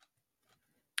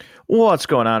What's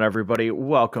going on, everybody?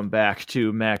 Welcome back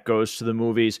to Matt Goes to the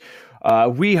Movies.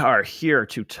 We are here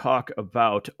to talk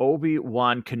about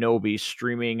Obi-Wan Kenobi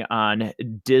streaming on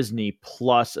Disney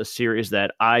Plus, a series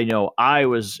that I know I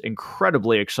was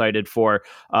incredibly excited for.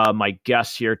 My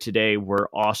guests here today were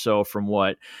also, from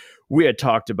what we had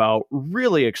talked about,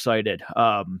 really excited.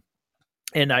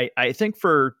 And I think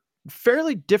for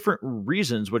fairly different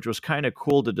reasons, which was kind of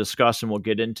cool to discuss, and we'll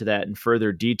get into that in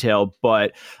further detail.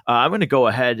 But I'm going to go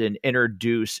ahead and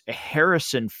introduce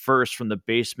Harrison first from the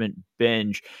Basement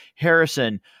Binge.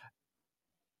 Harrison,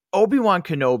 Obi-Wan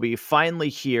Kenobi finally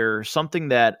here, something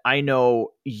that I know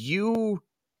you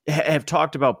have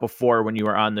talked about before when you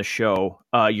were on the show,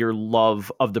 your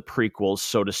love of the prequels,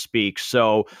 so to speak.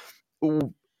 So,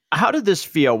 how did this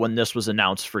feel when this was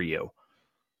announced for you?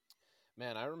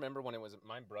 Man, I remember when it was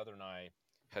my brother and I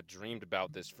had dreamed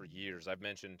about this for years. I've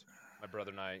mentioned my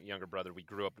brother and I, younger brother, we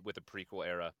grew up with the prequel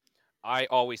era. I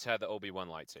always had the Obi-Wan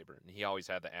lightsaber, and he always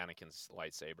had the Anakin's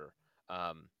lightsaber.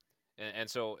 And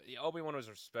so Obi-Wan was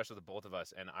special to both of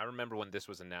us. And I remember when this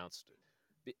was announced,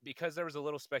 because there was a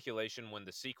little speculation when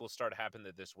the sequels started happening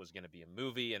that this was going to be a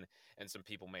movie, and some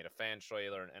people made a fan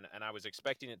trailer, and I was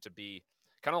expecting it to be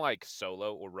kind of like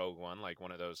Solo or Rogue One, like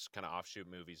one of those kind of offshoot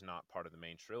movies, not part of the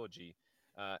main trilogy.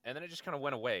 And then it just kind of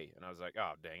went away, and I was like,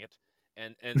 oh dang it.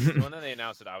 And so when then they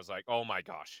announced it, I was like, oh my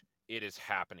gosh, it is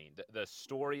happening. The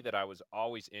story that I was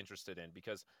always interested in,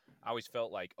 because I always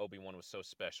felt like Obi-Wan was so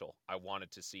special. I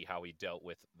wanted to see how he dealt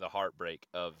with the heartbreak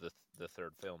of the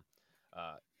third film.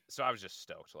 Uh, so I was just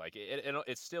stoked. Like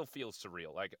it still feels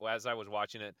surreal. Like as I was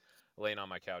watching it, laying on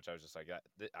my couch, I was just like,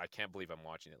 I can't believe I'm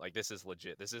watching it. Like this is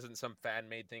legit. This isn't some fan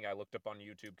made thing I looked up on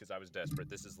YouTube because I was desperate.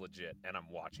 This is legit, and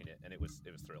I'm watching it, and it was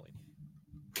thrilling.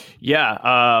 Yeah,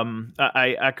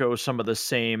 I echo some of the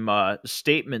same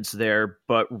statements there.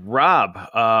 But Rob,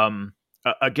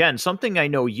 again, something I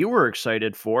know you were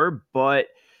excited for, but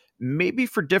maybe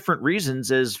for different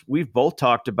reasons, as we've both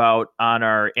talked about on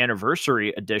our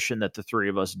anniversary edition that the three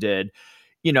of us did.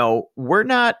 We're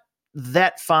not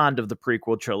that fond of the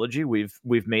prequel trilogy.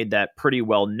 We've made that pretty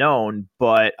well known,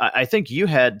 but I think you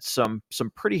had some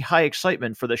pretty high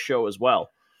excitement for the show as well.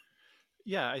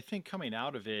 Yeah, I think coming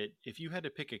out of it, if you had to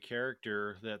pick a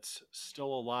character that's still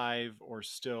alive or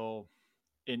still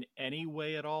in any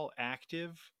way at all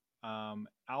active,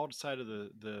 outside of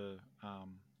the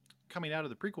coming out of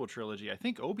the prequel trilogy, I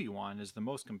think Obi Wan is the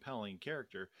most compelling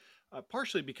character.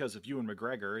 Partially because of Ewan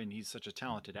McGregor, and he's such a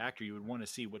talented actor, you would want to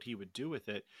see what he would do with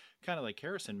it. Kind of like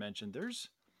Harrison mentioned, there's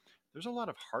a lot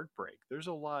of heartbreak. There's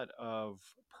a lot of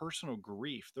personal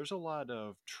grief. There's a lot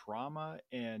of trauma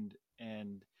and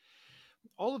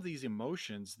all of these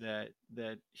emotions that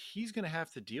he's going to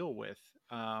have to deal with.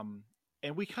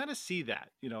 And we kind of see that,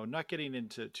 not getting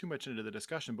into too much into the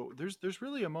discussion, but there's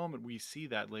really a moment we see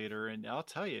that later, and I'll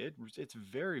tell you, it's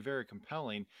very very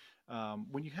compelling.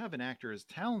 When you have an actor as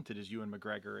talented as Ewan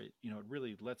McGregor, it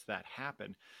really lets that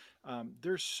happen.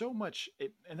 There's so much,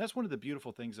 and that's one of the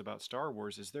beautiful things about Star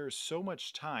Wars is there is so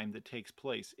much time that takes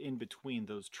place in between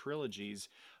those trilogies.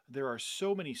 There are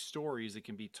so many stories that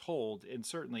can be told and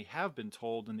certainly have been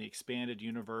told in the expanded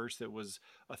universe that was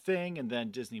a thing, and then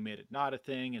Disney made it not a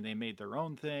thing and they made their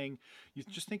own thing. You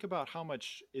just think about how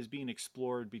much is being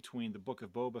explored between the Book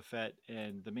of Boba Fett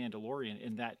and the Mandalorian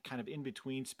in that kind of in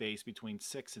between space between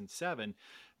 6 and 7.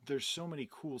 There's so many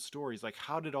cool stories, like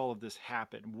how did all of this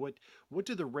happen, what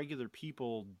do the regular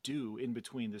people do in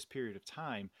between this period of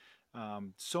time.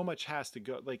 So much has to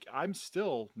go. Like, I'm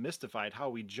still mystified how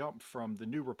we jumped from the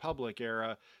New Republic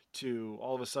era to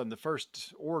all of a sudden the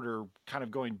First Order kind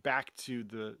of going back to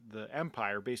the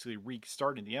Empire, basically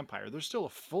restarting the Empire. There's still a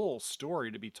full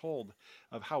story to be told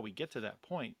of how we get to that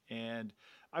point, and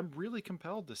I'm really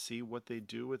compelled to see what they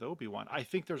do with Obi-Wan. I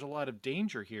think there's a lot of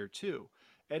danger here too.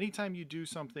 Anytime you do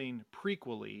something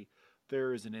prequely,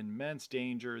 there is an immense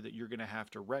danger that you're going to have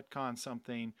to retcon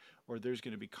something, or there's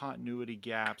going to be continuity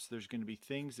gaps. There's going to be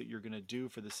things that you're going to do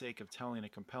for the sake of telling a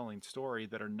compelling story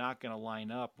that are not going to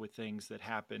line up with things that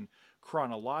happen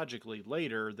chronologically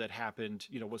later, that happened,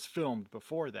 was filmed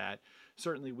before that.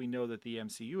 Certainly, we know that the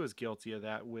MCU is guilty of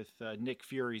that with Nick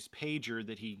Fury's pager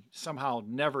that he somehow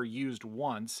never used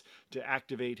once to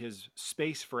activate his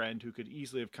space friend who could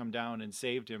easily have come down and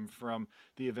saved him from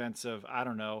the events of, I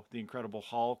don't know, the Incredible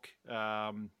Hulk,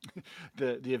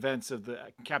 the events of the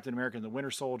Captain America and the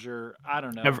Winter Soldier. I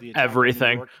don't know, the attack on New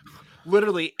Everything. York.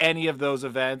 Literally any of those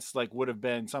events like would have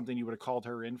been something you would have called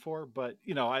her in for. But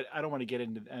I don't want to get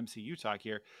into the MCU talk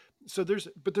here. So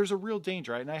there's a real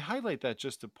danger, and I highlight that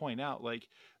just to point out, like,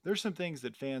 there's some things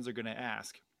that fans are going to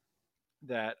ask,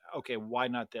 that, okay, why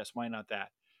not this, why not that.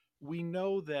 we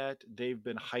know that they've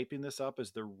been hyping this up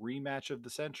as the rematch of the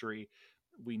century.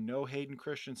 We know Hayden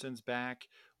Christensen's back.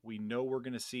 We know we're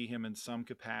going to see him in some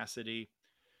capacity.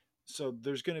 So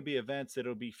there's going to be events that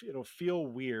it'll feel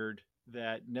weird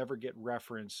that never get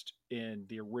referenced in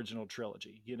the original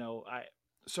trilogy.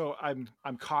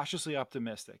 I'm cautiously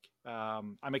optimistic.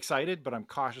 I'm excited, but I'm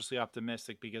cautiously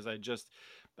optimistic because I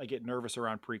get nervous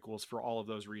around prequels for all of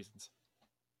those reasons.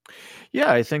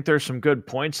 Yeah, I think there's some good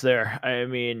points there. I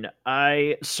mean,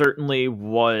 I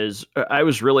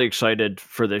was really excited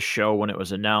for this show when it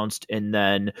was announced. And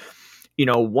then,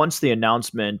 once the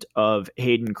announcement of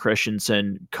Hayden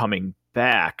Christensen coming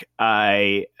back,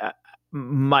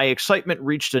 my excitement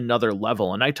reached another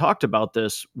level. And I talked about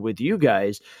this with you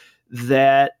guys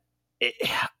that it,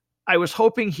 I was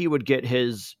hoping he would get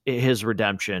his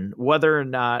redemption, whether or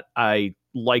not I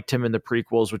liked him in the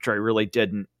prequels, which I really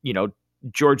didn't.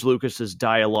 George Lucas's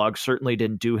dialogue certainly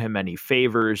didn't do him any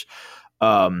favors.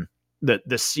 Um, the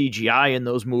CGI in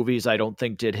those movies, I don't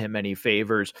think did him any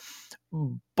favors.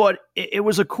 But it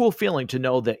was a cool feeling to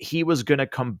know that he was going to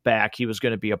come back. He was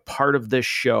going to be a part of this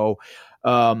show.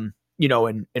 In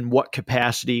what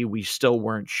capacity, we still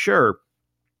weren't sure.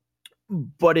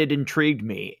 But it intrigued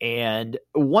me. And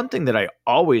one thing that I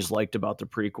always liked about the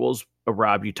prequels,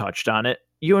 Rob, you touched on it,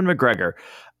 Ewan McGregor.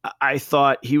 I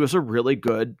thought he was a really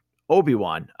good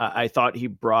Obi-Wan. I thought he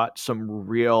brought some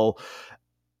real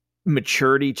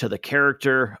maturity to the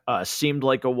character, seemed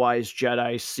like a wise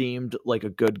Jedi, seemed like a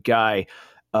good guy.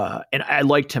 And I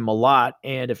liked him a lot.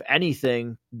 And if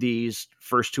anything, these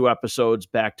first two episodes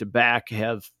back to back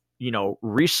have,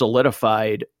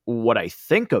 re-solidified what I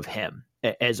think of him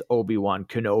as Obi-Wan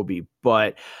Kenobi.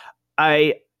 But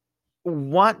I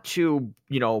want to,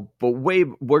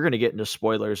 we're going to get into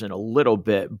spoilers in a little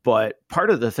bit. But part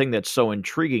of the thing that's so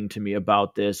intriguing to me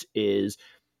about this is,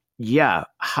 yeah,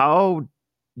 how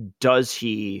does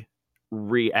he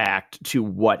react to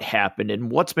what happened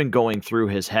and what's been going through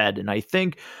his head? And I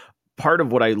think part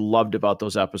of what I loved about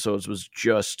those episodes was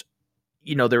just,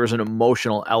 there was an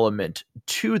emotional element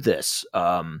to this.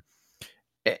 And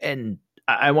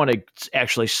I want to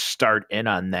actually start in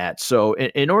on that. So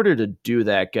in order to do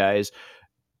that, guys,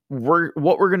 what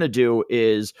we're going to do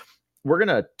is we're going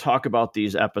to talk about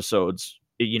these episodes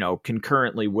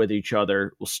concurrently with each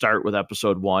other. We'll start with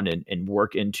episode 1 and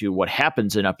work into what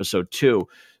happens in episode 2.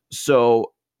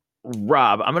 So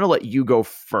Rob, I'm going to let you go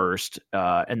first,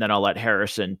 and then I'll let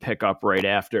Harrison pick up right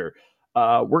after.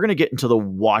 We're going to get into the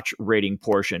watch rating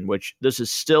portion, which this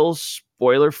is still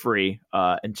spoiler free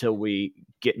until we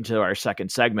get into our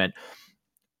second segment.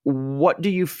 What do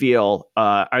you feel?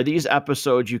 Are these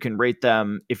episodes you can rate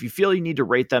them? If you feel you need to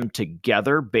rate them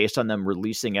together based on them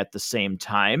releasing at the same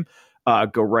time,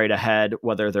 go right ahead,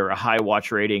 whether they're a high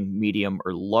watch rating, medium,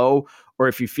 or low. Or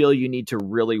if you feel you need to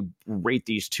really rate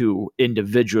these two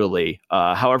individually,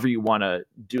 however you want to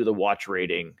do the watch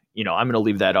rating, I'm going to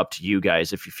leave that up to you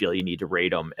guys if you feel you need to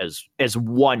rate them as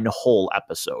one whole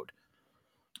episode.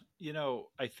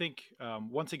 I think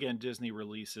once again Disney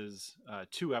releases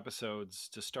 2 episodes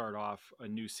to start off a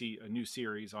new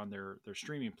series on their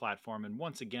streaming platform, and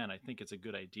once again I think it's a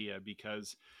good idea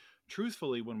because,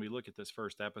 truthfully, when we look at this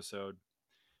first episode,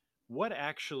 what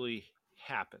actually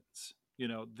happens?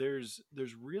 There's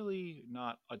really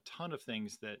not a ton of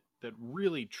things that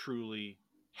really truly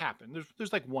happen.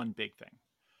 There's like one big thing.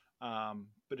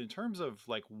 But in terms of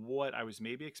like what I was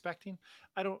maybe expecting,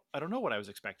 I don't know what I was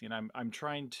expecting. I'm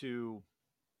trying to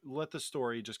let the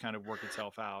story just kind of work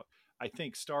itself out. I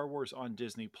think Star Wars on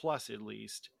Disney Plus, at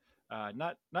least,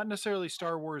 not necessarily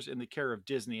Star Wars in the care of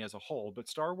Disney as a whole, but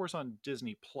Star Wars on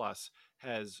Disney Plus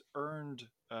has earned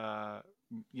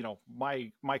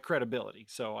my credibility.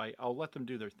 So I'll let them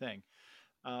do their thing.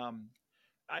 Um,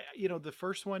 the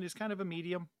first one is kind of a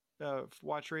medium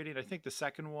watch rating. I think the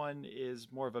second one is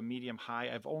more of a medium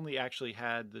high. I've only actually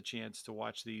had the chance to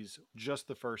watch these just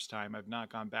the first time. I've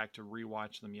not gone back to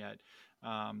rewatch them yet.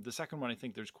 The second one, I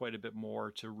think there's quite a bit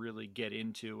more to really get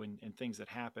into and things that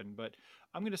happen. But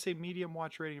I'm going to say medium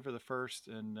watch rating for the first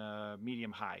and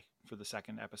medium high for the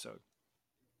second episode.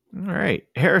 All right,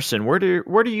 Harrison, where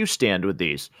do you stand with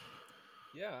these?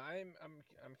 Yeah,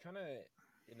 I'm kind of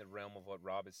in the realm of what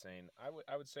Rob is saying.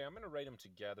 I would say I'm going to rate them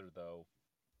together though,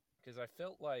 because I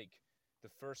felt like the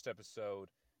first episode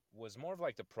was more of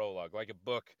like the prologue, like a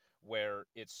book where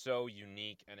it's so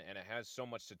unique and it has so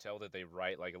much to tell that they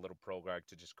write like a little prologue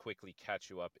to just quickly catch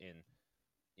you up in,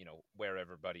 where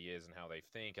everybody is and how they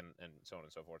think and so on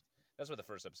and so forth. That's what the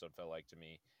first episode felt like to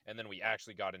me. And then we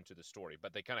actually got into the story,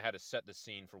 but they kind of had to set the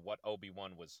scene for what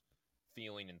Obi-Wan was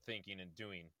feeling and thinking and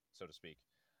doing, so to speak.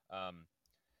 Um,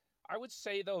 I would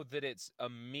say though that it's a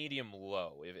medium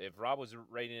low. If Rob was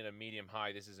rating it a medium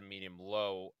high, this is a medium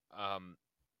low.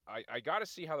 I got to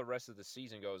see how the rest of the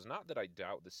season goes. Not that I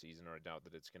doubt the season or I doubt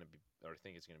that it's going to be or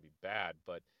think it's going to be bad,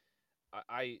 but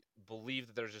I believe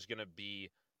that there's just going to be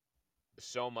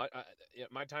so much.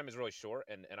 My time is really short,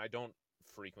 and I don't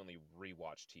frequently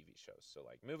rewatch TV shows. So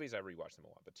like movies, I rewatch them a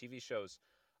lot, but TV shows,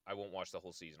 I won't watch the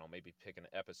whole season. I'll maybe pick an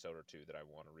episode or two that I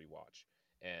want to rewatch.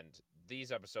 And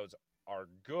these episodes are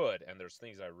good, and there's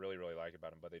things I really really like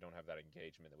about them, but they don't have that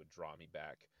engagement that would draw me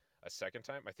back a second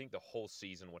time. I think the whole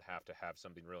season would have to have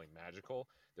something really magical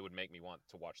that would make me want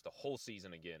to watch the whole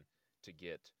season again to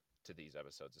get to these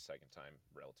episodes a second time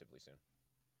relatively soon.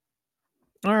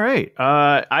 All right.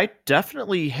 I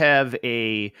definitely have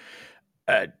uh,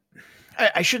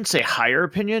 I shouldn't say higher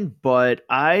opinion, but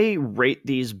I rate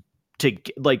these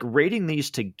like rating these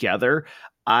together.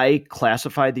 I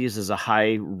classify these as a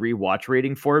high rewatch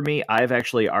rating for me. I've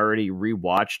actually already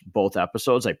rewatched both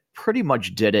episodes. I pretty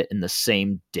much did it in the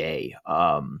same day.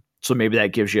 So maybe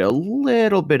that gives you a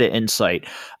little bit of insight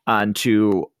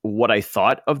onto what I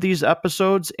thought of these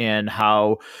episodes and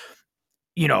how,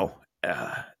 you know,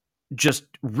 uh, just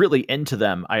really into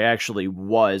them. I actually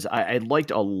was. I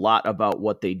liked a lot about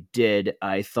what they did.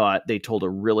 I thought they told a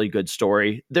really good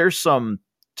story. There's some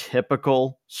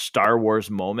typical Star Wars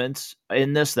moments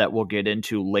in this that we'll get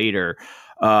into later,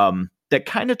 that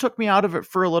kind of took me out of it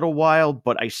for a little while,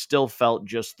 but I still felt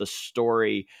just the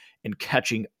story and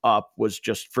catching up was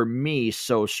just for me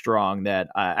so strong that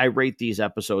I rate these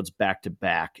episodes back to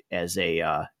back as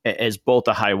as both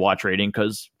a high watch rating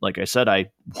because, like I said,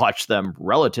 I watched them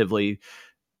relatively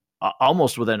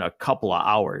almost within a couple of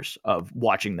hours of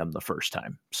watching them the first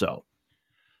time. So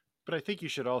But I think you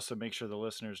should also make sure the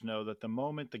listeners know that the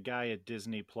moment the guy at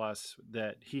Disney Plus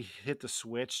that he hit the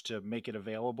switch to make it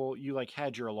available, you like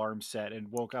had your alarm set and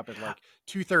woke up at like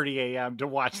 2:30 a.m. to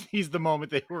watch these the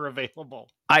moment they were available.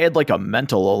 I had like a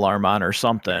mental alarm on or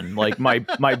something. Like my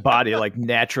body like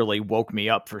naturally woke me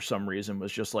up for some reason.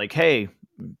 Was just like, hey,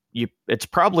 it's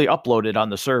probably uploaded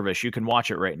on the service. You can watch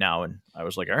it right now. And I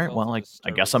was like, all right, well, like I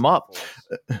guess I'm up.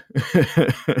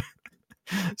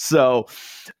 So,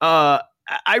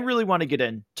 I really want to get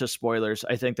into spoilers.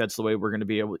 I think that's the way we're going to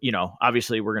be able,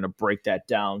 obviously we're going to break that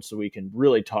down so we can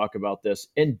really talk about this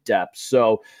in depth.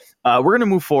 So, we're going to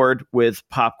move forward with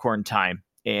popcorn time.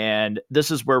 And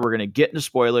this is where we're going to get into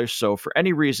spoilers. So, for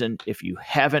any reason, if you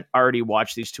haven't already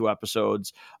watched these two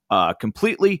episodes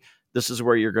completely, this is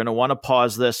where you're going to want to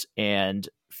pause this and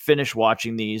finish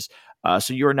watching these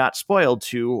so you're not spoiled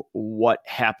to what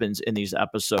happens in these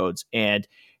episodes. And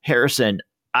Harrison,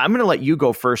 I'm going to let you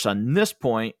go first on this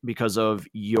point because of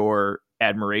your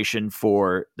admiration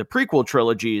for the prequel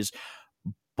trilogies.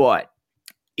 But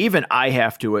even I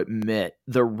have to admit,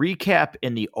 the recap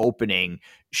in the opening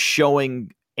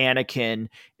showing Anakin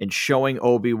and showing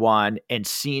Obi-Wan and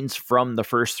scenes from the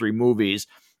first three movies,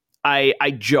 I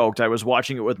joked. I was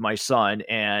watching it with my son,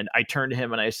 and I turned to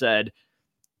him and I said,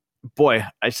 boy,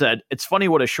 I said, it's funny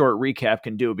what a short recap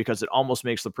can do because it almost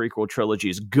makes the prequel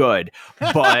trilogies good.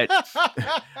 But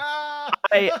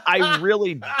I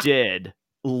really did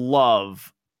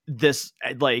love this.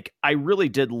 Like, I really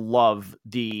did love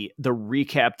the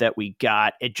recap that we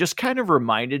got. It just kind of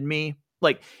reminded me,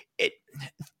 like,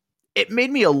 it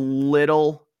made me a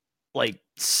little like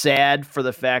sad for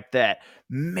the fact that,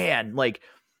 man, like,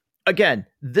 again,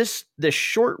 this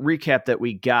short recap that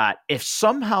we got, if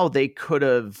somehow they could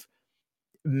have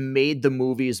made the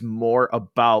movies more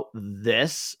about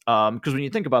this, because when you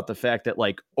think about the fact that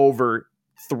like over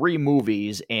 3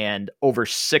 movies and over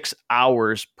 6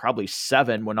 hours, probably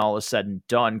 7 when all is said and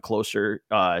done, closer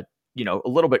a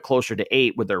little bit closer to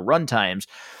 8 with their run times,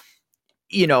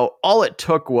 all it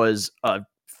took was a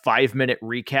 5-minute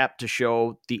recap to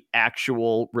show the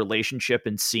actual relationship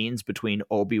and scenes between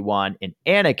Obi-Wan and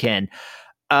Anakin.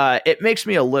 It makes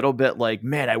me a little bit like,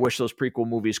 man, I wish those prequel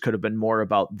movies could have been more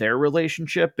about their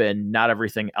relationship and not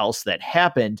everything else that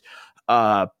happened.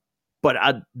 But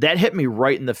that hit me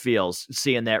right in the feels,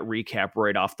 seeing that recap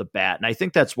right off the bat. And I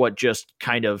think that's what just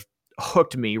kind of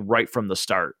hooked me right from the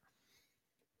start.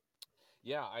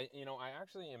 Yeah, I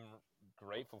actually am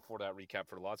grateful for that recap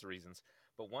for lots of reasons.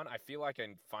 But one, I feel like I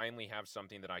finally have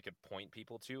something that I could point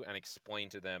people to and explain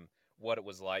to them what it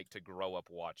was like to grow up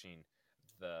watching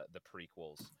the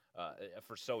prequels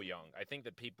for so young. I think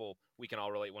that we can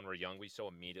all relate when we're young. We so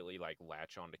immediately like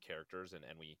latch onto characters and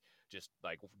we just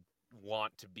like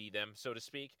want to be them, so to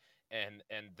speak. And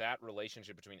that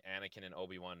relationship between Anakin and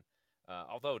Obi-Wan,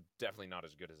 although definitely not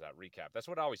as good as that recap, that's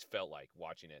what I always felt like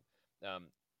watching it.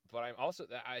 But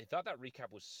I thought that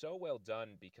recap was so well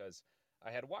done because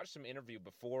I had watched some interview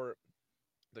before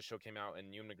the show came out,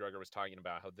 and Ewan McGregor was talking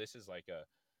about how this is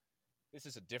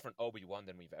a different Obi-Wan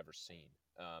than we've ever seen.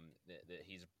 That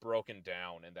he's broken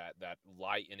down, and that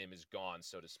light in him is gone,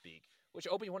 so to speak. Which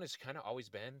Obi-Wan has kind of always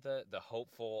been the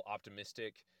hopeful,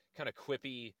 optimistic, kind of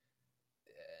quippy,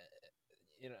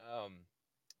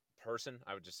 person.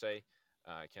 I would just say.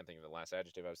 I can't think of the last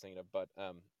adjective I was thinking of, but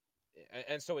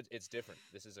and so it's different.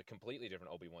 This is a completely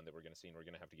different Obi-Wan that we're going to see, and we're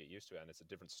going to have to get used to it. And it's a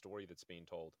different story that's being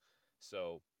told.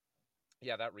 So,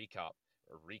 yeah, that recap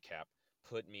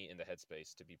put me in the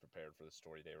headspace to be prepared for the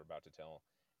story they were about to tell,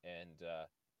 and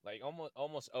like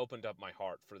almost opened up my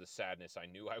heart for the sadness I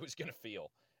knew I was going to feel.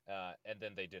 And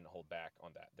then they didn't hold back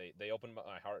on that. They opened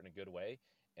my heart in a good way,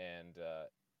 and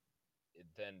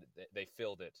then they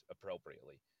filled it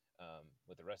appropriately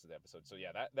with the rest of the episode. So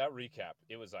yeah, that recap,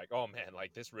 it was like, oh man,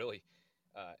 like this really,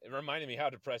 it reminded me how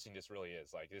depressing this really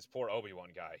is. Like this poor Obi-Wan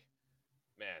guy,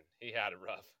 man, he had it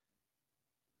rough.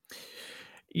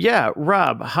 Yeah,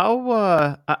 Rob,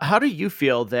 how do you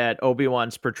feel that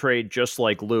Obi-Wan's portrayed just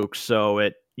like Luke? So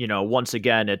it, once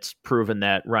again, it's proven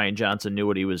that Rian Johnson knew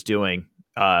what he was doing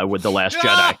with The Last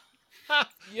Jedi.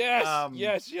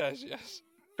 Yes.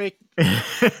 Fake.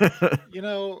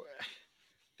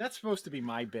 That's supposed to be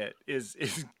my bit.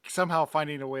 Is somehow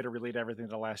finding a way to relate everything to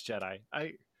The Last Jedi.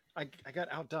 I got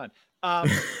outdone.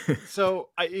 So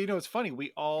it's funny.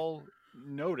 We all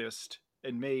noticed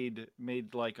and made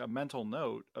like a mental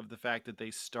note of the fact that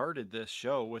they started this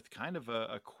show with kind of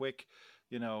a quick,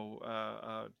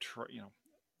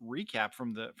 recap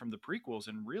from the prequels,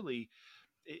 and really,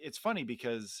 it's funny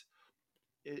because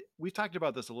we've talked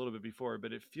about this a little bit before,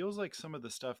 but it feels like some of the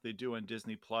stuff they do on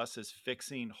Disney Plus is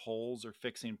fixing holes or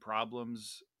fixing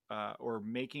problems, or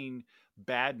making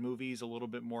bad movies a little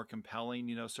bit more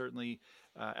compelling. Certainly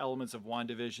elements of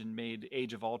WandaVision made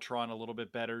Age of Ultron a little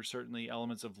bit better. Certainly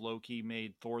elements of Loki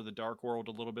made Thor: The Dark World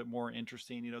a little bit more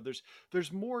interesting.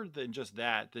 There's more than just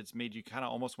that's made you kind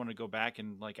of almost want to go back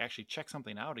and like actually check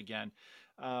something out again.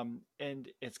 And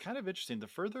it's kind of interesting. The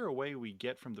further away we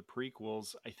get from the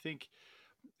prequels, I think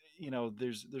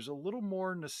there's a little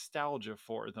more nostalgia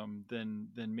for them than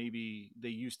maybe they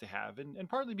used to have, and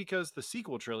partly because the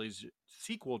sequel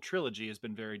trilogy has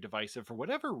been very divisive for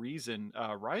whatever reason.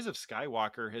 Rise of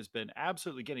Skywalker has been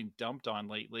absolutely getting dumped on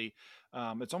lately.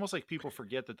 It's almost like people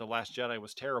forget that The Last Jedi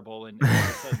was terrible, and all of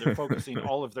a sudden they're focusing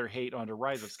all of their hate onto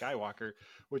Rise of Skywalker,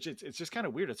 which it's just kind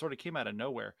of weird. It sort of came out of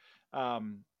nowhere.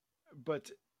 But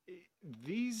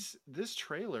this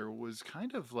trailer was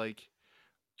kind of like,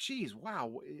 geez,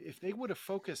 wow, if they would have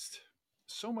focused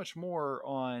so much more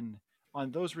on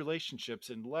those relationships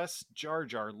and less Jar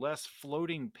Jar, less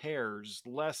floating pairs,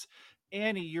 less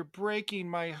Annie, you're breaking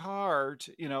my heart,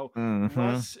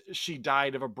 less she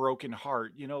died of a broken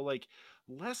heart, like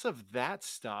less of that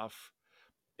stuff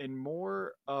and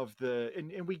more of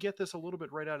and we get this a little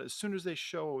bit right out as soon as they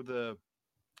show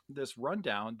this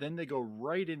rundown, then they go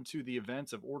right into the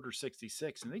events of Order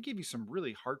 66, and they give you some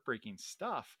really heartbreaking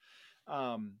stuff.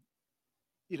 um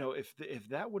if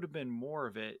that would have been more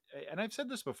of it, and I've said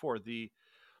this before, the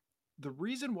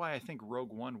reason why I think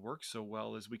Rogue One works so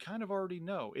well is we kind of already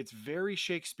know it's very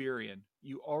Shakespearean.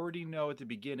 You already know at the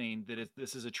beginning that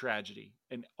this is a tragedy,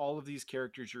 and all of these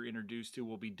characters you're introduced to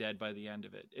will be dead by the end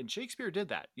of it. And Shakespeare did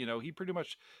that. He pretty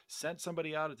much sent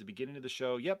somebody out at the beginning of the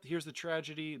show. Yep, here's the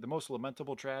tragedy, the most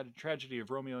lamentable tragedy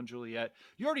of Romeo and Juliet.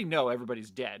 You already know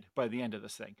everybody's dead by the end of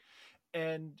this thing.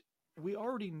 And we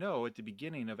already know at the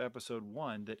beginning of episode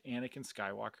 1 that Anakin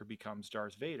Skywalker becomes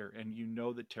Darth Vader, and you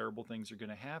know that terrible things are going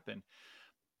to happen.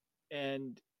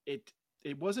 And it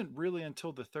wasn't really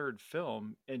until the third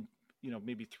film, and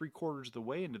maybe 3/4 of the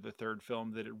way into the third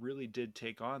film, that it really did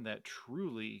take on that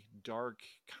truly dark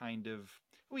kind of.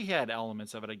 We had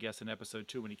elements of it, I guess, in episode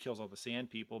 2 when he kills all the sand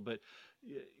people, but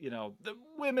the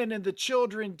women and the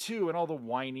children too, and all the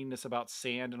whininess about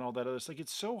sand and all that other. It's like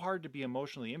it's so hard to be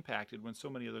emotionally impacted when so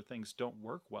many other things don't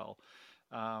work well.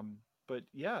 But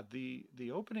yeah,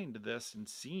 the opening to this and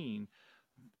seeing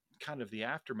kind of the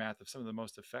aftermath of some of the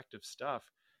most effective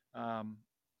stuff.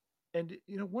 And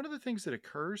one of the things that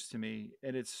occurs to me,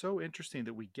 and it's so interesting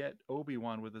that we get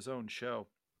Obi-Wan with his own show.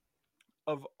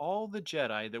 Of all the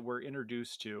Jedi that we're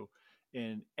introduced to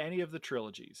in any of the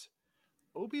trilogies,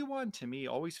 Obi-Wan to me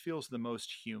always feels the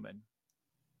most human.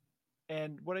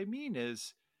 And what I mean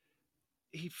is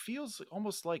he feels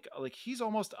almost like he's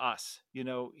almost us.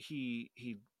 He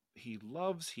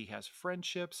loves, he has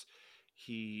friendships,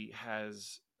 he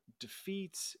has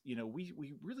defeats.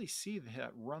 We really see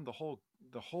that run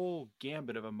the whole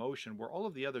gambit of emotion, where all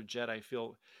of the other Jedi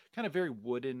feel kind of very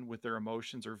wooden with their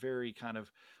emotions, or very kind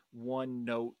of one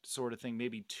note sort of thing,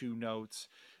 maybe two notes.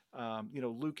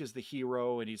 Luke is the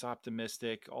hero and he's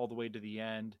optimistic all the way to the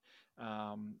end.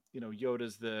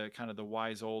 Yoda's the kind of the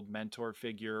wise old mentor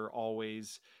figure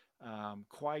always.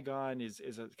 Qui-Gon is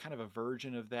a kind of a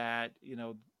version of that.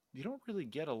 You don't really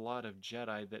get a lot of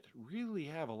Jedi that really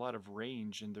have a lot of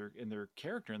range in their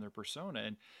character and their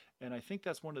persona, and I think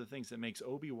that's one of the things that makes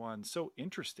Obi-Wan so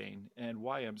interesting and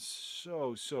why I'm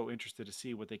so interested to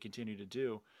see what they continue to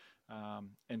do.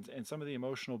 And some of the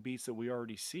emotional beats that we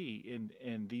already see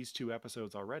in these two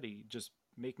episodes already just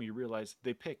make me realize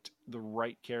they picked the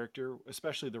right character,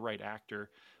 especially the right actor,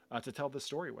 to tell the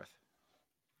story with.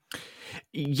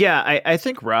 Yeah, I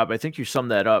think Rob, I think you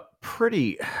summed that up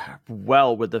pretty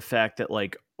well with the fact that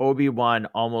like Obi-Wan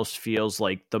almost feels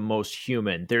like the most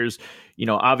human. There's,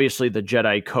 obviously the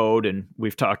Jedi Code, and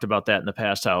we've talked about that in the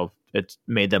past, how it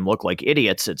made them look like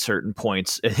idiots at certain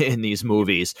points in these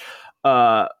movies.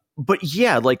 But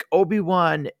yeah, like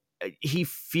Obi-Wan, he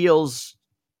feels,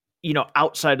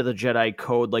 outside of the Jedi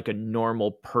Code, like a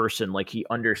normal person, like he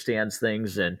understands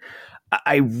things. And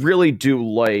I really do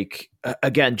like,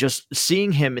 again, just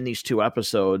seeing him in these two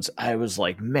episodes. I was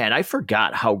like, man, I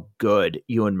forgot how good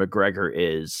Ewan McGregor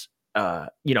is.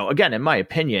 Again, in my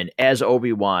opinion, as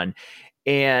Obi-Wan,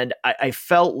 and I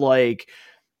felt like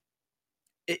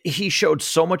he showed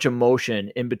so much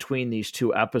emotion in between these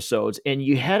two episodes, and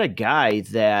you had a guy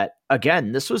that,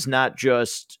 again, this was not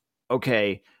just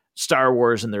okay, Star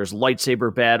Wars, and there's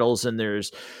lightsaber battles, and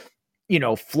there's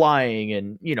flying,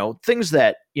 and things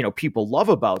that people love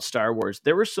about Star Wars.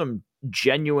 There was some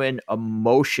genuine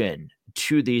emotion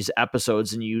to these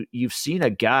episodes, and you've seen a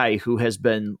guy who has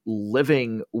been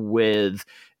living with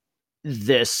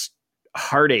this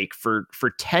heartache for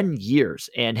 10 years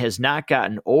and has not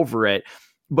gotten over it,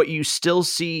 but you still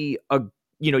see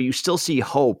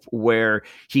hope, where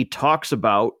he talks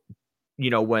about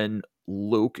when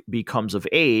Luke becomes of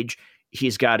age,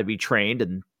 he's got to be trained,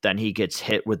 and then he gets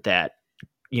hit with that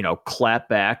clap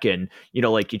back, and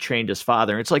like, you trained his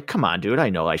father, and it's like, come on, dude, I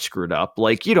know I screwed up,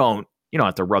 like, you don't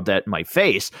have to rub that in my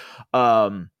face.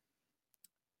 But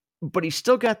he's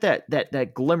still got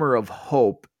that glimmer of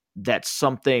hope that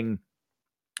something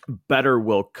better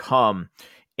will come.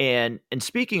 And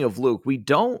speaking of Luke, we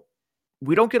don't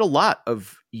get a lot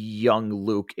of young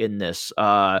Luke in this,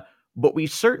 but we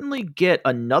certainly get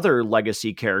another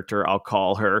legacy character, I'll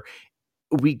call her.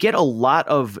 We get a lot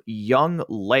of young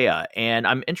Leia, and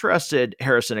I'm interested,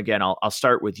 Harrison, again, I'll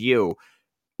start with you.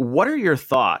 What are your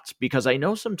thoughts? Because I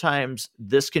know sometimes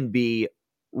this can be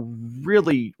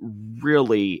really,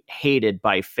 really hated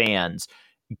by fans,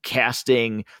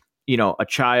 casting, a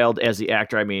child as the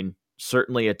actor. I mean,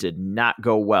 certainly it did not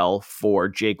go well for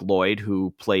Jake Lloyd,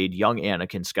 who played young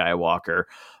Anakin Skywalker.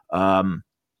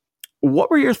 What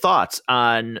were your thoughts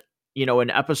on, an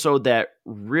episode that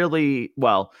really,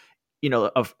 well,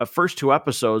 a first two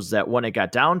episodes that when it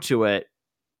got down to it,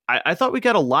 I thought we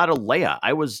got a lot of Leia.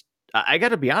 I got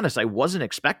to be honest, I wasn't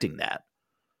expecting that.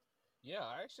 Yeah,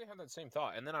 I actually had that same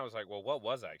thought, and then I was like, "Well, what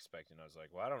was I expecting?" I was like,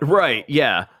 "Well, I don't really Right. know."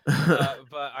 Yeah.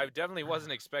 But I definitely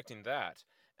wasn't expecting that.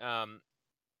 Um,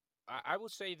 I will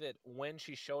say that when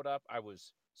she showed up, I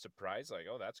was surprised. Like,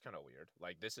 oh, that's kind of weird.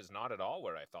 Like, this is not at all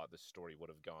where I thought this story would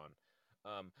have gone.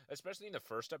 Especially in the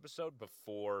first episode,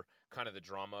 before kind of the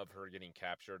drama of her getting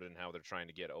captured and how they're trying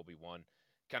to get Obi-Wan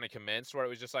kind of commenced, where it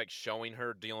was just like showing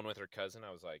her dealing with her cousin.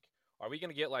 I was like, are we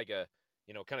going to get like a,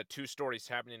 kind of two stories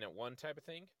happening at one type of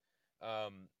thing?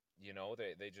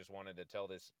 They just wanted to tell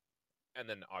this, and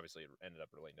then obviously it ended up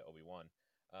relating to Obi-Wan.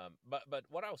 But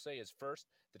what I'll say is, first,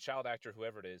 the child actor,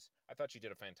 whoever it is, I thought she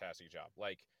did a fantastic job.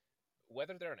 Like,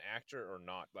 whether they're an actor or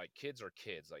not, like, kids are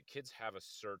kids. Like, kids have a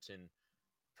certain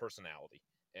personality,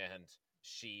 and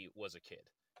she was a kid,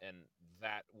 and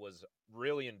that was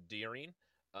really endearing,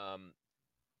 um,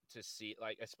 to see,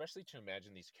 like, especially to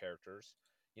imagine these characters.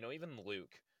 Even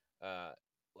Luke, uh,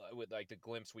 with like the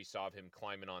glimpse we saw of him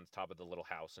climbing on top of the little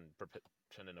house and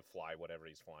pretending to fly whatever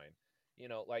he's flying.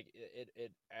 Like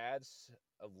it adds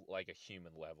like a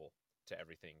human level to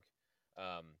everything,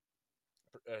 um,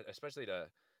 especially to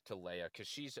Leia, because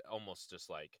she's almost just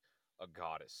like a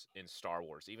goddess in Star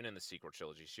Wars. Even in the sequel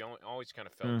trilogy, she always kind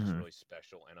of felt just Hmm. really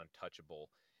special and untouchable.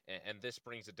 And this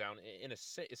brings it down in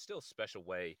it's still a special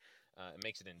way. It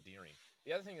makes it endearing.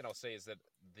 The other thing that I'll say is that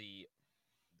the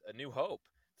A New Hope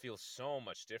feels so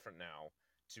much different now,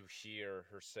 to hear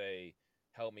her say,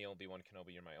 "Help me, Obi-Wan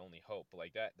Kenobi, you're my only hope."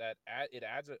 Like it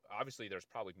adds. Obviously, there's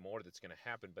probably more that's going to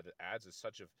happen, but it adds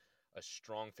such a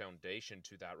strong foundation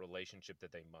to that relationship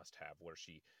that they must have, where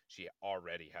she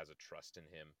already has a trust in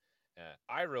him,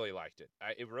 I really liked it.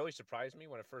 It really surprised me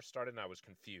when it first started, and I was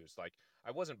confused. Like,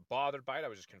 I wasn't bothered by it. I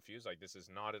was just confused. Like, this is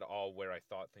not at all where I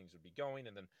thought things would be going.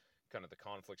 And then kind of the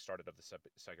conflict started of the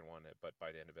second one. But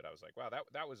by the end of it, I was like, wow,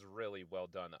 that was really well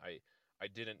done. I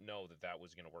didn't know that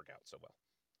was going to work out so well.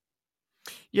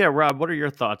 Yeah, Rob, what are your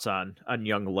thoughts on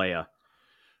young Leia?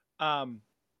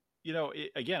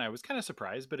 Again, I was kind of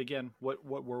surprised, but again, what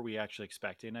were we actually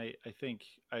expecting? I think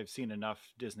I've seen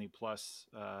enough Disney Plus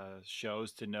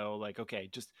shows to know, like, okay,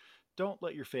 just don't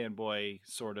let your fanboy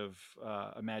sort of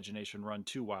imagination run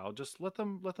too wild. Just let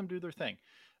them do their thing.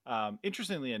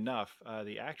 Interestingly enough,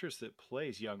 the actress that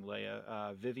plays young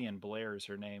Leia, Vivian Blair is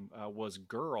her name, was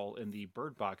Girl in the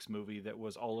Bird Box movie that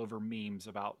was all over memes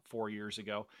about 4 years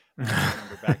ago.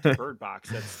 Remember back to Bird Box.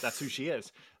 That's who she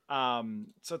is. So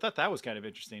I thought that was kind of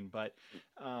interesting. But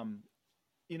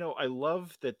I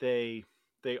love that they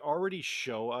already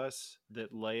show us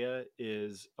that Leia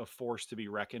is a force to be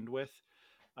reckoned with.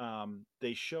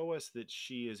 They show us that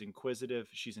she is inquisitive,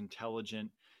 she's intelligent,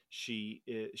 she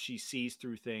sees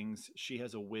through things, she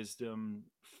has a wisdom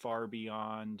far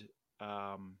beyond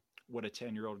what a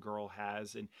 10-year-old girl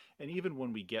has. And even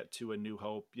when we get to A New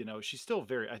Hope, she's still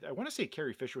very, I want to say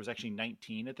Carrie Fisher was actually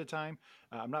 19 at the time.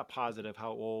 I'm not positive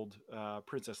how old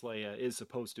Princess Leia is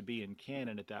supposed to be in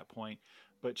canon at that point,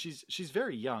 but she's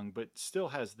very young, but still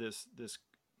has this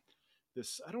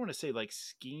I don't want to say like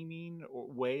scheming or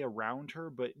way around her,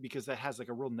 but because that has like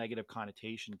a real negative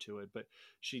connotation to it. But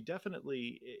she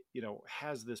definitely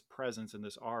has this presence and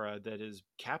this aura that has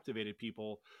captivated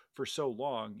people for so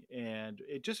long, and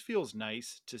it just feels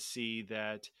nice to see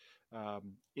that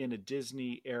in a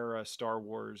Disney era Star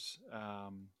Wars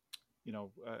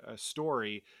a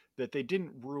story, that they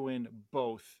didn't ruin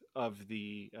both of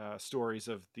the stories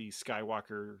of the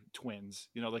Skywalker twins,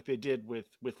 like they did with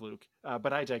Luke.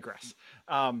 But I digress.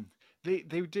 They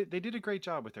did a great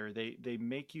job with her. They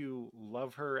make you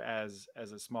love her as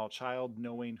a small child,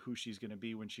 knowing who she's going to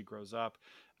be when she grows up,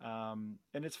 and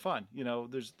it's fun.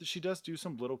 She does do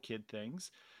some little kid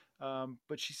things.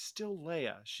 But she's still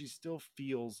Leia. She still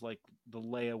feels like the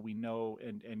Leia we know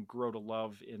and grow to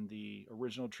love in the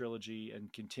original trilogy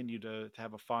and continue to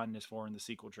have a fondness for in the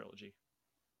sequel trilogy.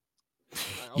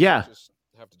 I also Yeah. just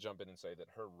have to jump in and say that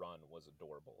her run was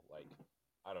adorable. Like,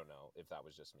 I don't know if that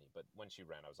was just me, but when she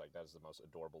ran, I was like, that is the most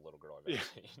adorable little girl I've ever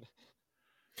seen.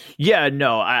 Yeah,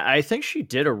 no, I think she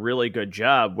did a really good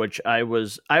job, which I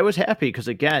was happy because,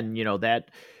 again, that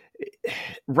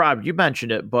Rob, you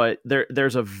mentioned it, but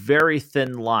there's a very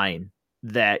thin line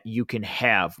that you can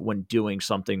have when doing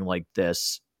something like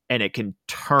this, and it can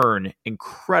turn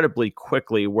incredibly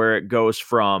quickly, where it goes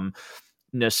from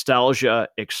nostalgia,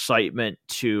 excitement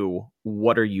to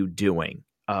what are you doing.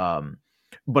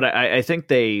 But I think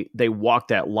they walk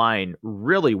that line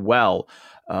really well.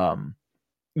 In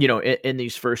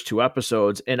these first two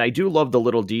episodes, and I do love the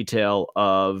little detail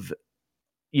of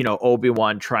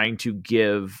Obi-Wan trying to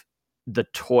give the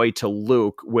toy to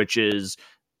Luke, which is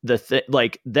the thing,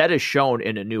 like, that is shown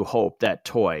in A New Hope, that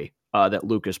toy that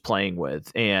Luke is playing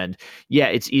with. And yeah,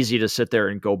 it's easy to sit there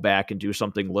and go back and do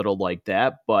something little like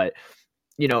that, but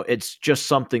it's just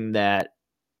something that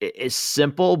is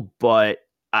simple, but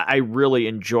I really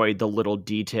enjoyed the little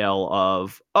detail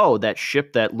of, oh, that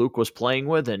ship that Luke was playing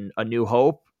with in A New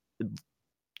Hope,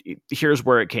 here's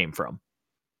where it came from.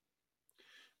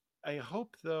 I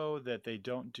hope though that they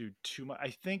don't do too much. I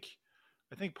think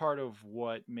part of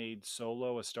what made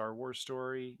Solo a Star Wars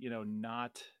story,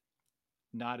 not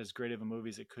as great of a movie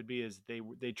as it could be, is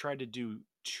they tried to do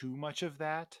too much of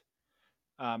that.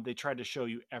 They tried to show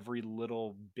you every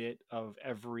little bit of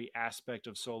every aspect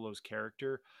of Solo's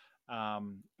character.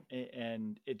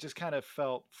 And it just kind of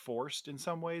felt forced in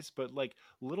some ways, but like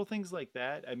little things like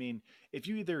that. I mean, if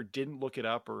you either didn't look it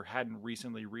up or hadn't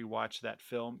recently rewatched that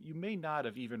film, you may not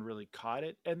have even really caught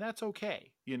it, and that's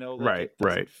okay. Like, Right,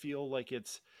 right.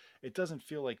 it doesn't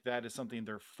feel like that is something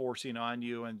they're forcing on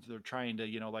you, and they're trying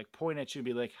to, like, point at you and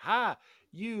be like, ha,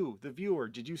 you, the viewer,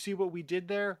 did you see what we did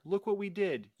there? Look what we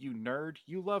did, you nerd.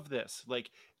 You love this.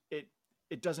 Like,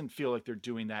 it doesn't feel like they're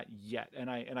doing that yet, and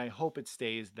I hope it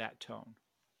stays that tone.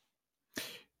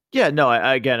 Yeah, no,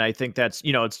 again, I think that's,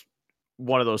 it's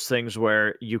one of those things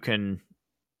where you can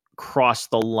cross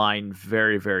the line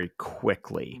very, very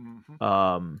quickly.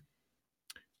 Mm-hmm.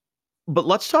 But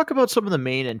let's talk about some of the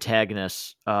main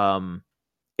antagonists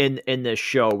in this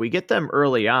show. We get them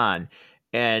early on,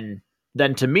 and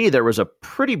then to me, there was a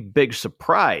pretty big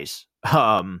surprise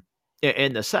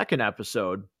in the second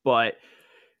episode. But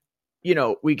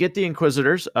we get the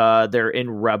Inquisitors. They're in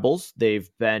Rebels. They've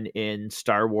been in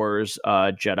Star Wars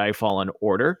Jedi Fallen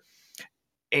Order.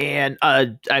 And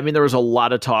I mean, there was a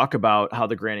lot of talk about how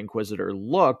the Grand Inquisitor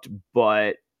looked,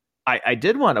 but I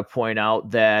did want to point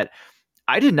out that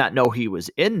I did not know he was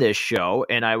in this show,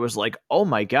 and I was like, oh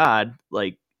my god,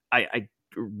 like I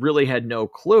really had no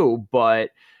clue.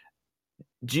 But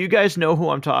do you guys know who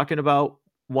I'm talking about?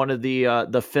 One of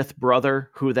the fifth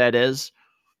brother, who that is?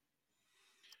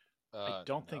 I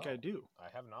don't think I do. I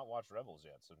have not watched Rebels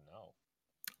yet, so no.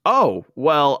 Oh,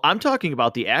 well, I'm talking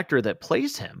about the actor that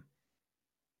plays him.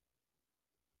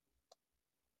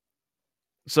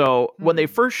 So when they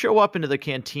first show up into the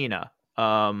cantina,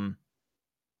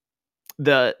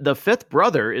 the fifth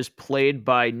brother is played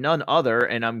by none other,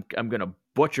 and I'm gonna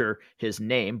butcher his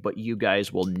name, but you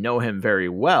guys will know him very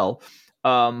well,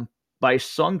 by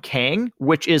Sung Kang,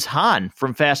 which is Han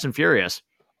from Fast and Furious.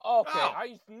 Okay,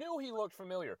 I knew he looked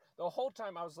familiar. The whole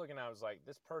time I was looking, I was like,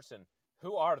 this person,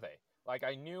 who are they? Like,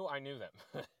 I knew them.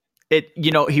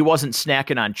 He wasn't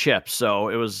snacking on chips, so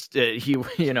it was he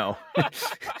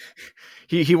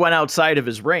he went outside of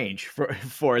his range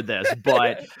for this.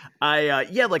 But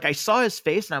I saw his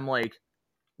face and I'm like,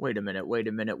 wait a minute.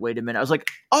 I was like,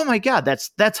 oh my god,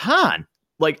 that's Han.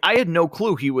 Like, I had no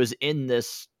clue he was in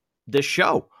this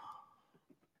show.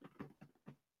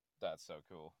 That's so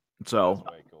cool. So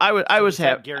cool. I was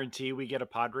happy. Guarantee we get a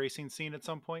pod racing scene at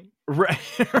some point. Right,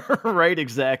 right,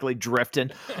 exactly, drifting.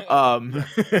 But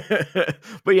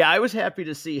yeah, I was happy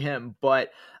to see him. But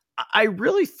I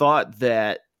really thought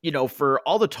that, for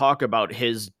all the talk about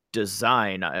his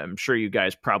design, I'm sure you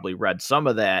guys probably read some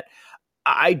of that.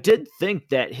 I did think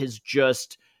that his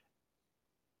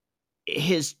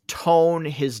tone,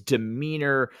 his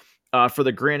demeanor for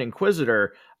the Grand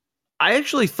Inquisitor, I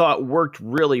actually thought worked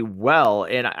really well,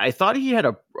 and I thought he had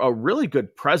a really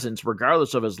good presence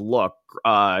regardless of his look.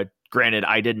 Granted,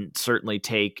 I didn't certainly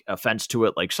take offense to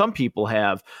it like some people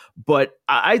have, but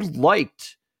I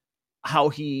liked how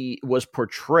he was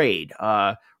portrayed.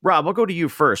 Rob, I'll go to you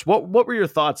first. What were your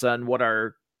thoughts on what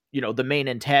are, the main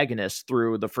antagonists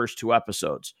through the first two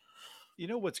episodes? You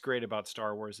know what's great about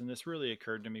Star Wars, and this really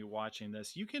occurred to me watching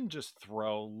this, you can just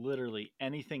throw literally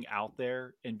anything out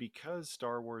there, and because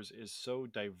Star Wars is so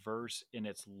diverse in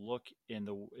its look, in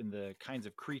the kinds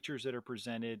of creatures that are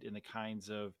presented, in the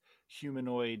kinds of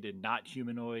humanoid and not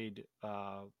humanoid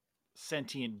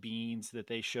sentient beings that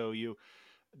they show you,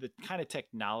 the kind of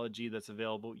technology that's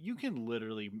available, you can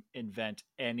literally invent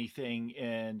anything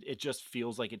and it just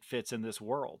feels like it fits in this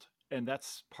world. And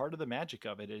that's part of the magic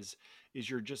of it is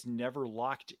you're just never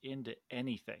locked into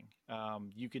anything.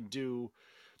 You can do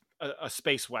a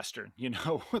space western,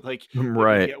 like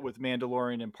Right. you get with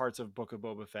Mandalorian and parts of Book of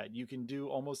Boba Fett. You can do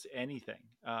almost anything.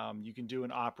 You can do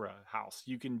an opera house.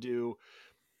 You can do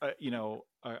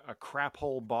a crap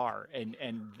hole bar, and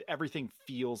everything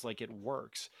feels like it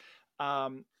works.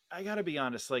 I gotta be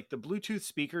honest, like the Bluetooth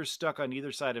speakers stuck on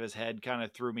either side of his head kind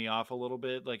of threw me off a little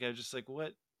bit. Like I was just like,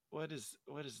 what is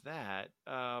that?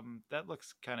 That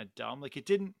looks kind of dumb. Like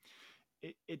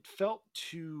it felt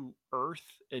too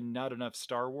Earth and not enough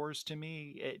Star Wars to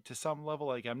me, to some level.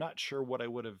 Like I'm not sure what I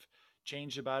would have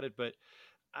changed about it, but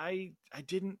I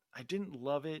didn't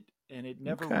love it, and it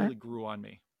never Okay. really grew on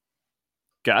me.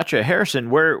 Gotcha. Harrison,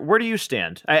 where do you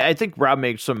stand? I think Rob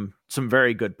made some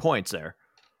very good points there.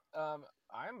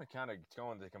 I'm kind of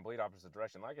going the complete opposite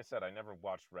direction. Like I said, I never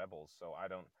watched Rebels, so I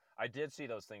don't. I did see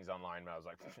those things online, but I was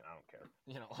like, I don't care.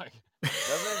 Like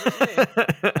doesn't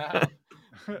interest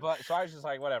me. But so I was just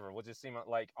like, whatever. We'll just see.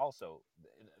 Like also,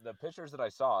 the pictures that I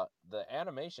saw, the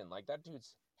animation, like that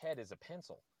dude's head is a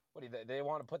pencil. What do they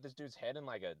want to put this dude's head in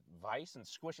like a vice and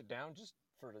squish it down just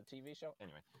for the TV show?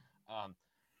 Anyway,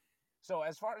 so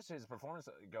as far as his performance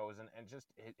goes, and just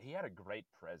he had a great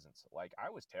presence. Like I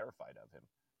was terrified of him,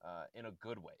 in a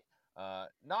good way,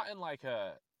 not in like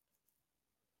a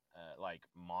like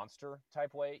monster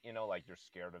type way. Like you're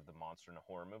scared of the monster in a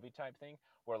horror movie type thing.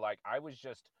 Where like I was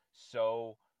just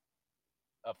so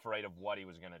afraid of what he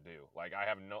was gonna do. Like I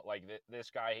have no like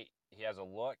this guy. He has a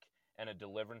look and a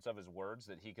deliverance of his words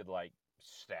that he could like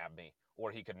stab me or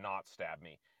he could not stab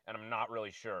me, and I'm not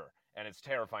really sure. And it's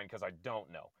terrifying because I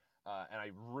don't know. And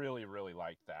I really, really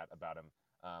liked that about him.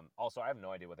 Also, I have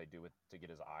no idea what they do to get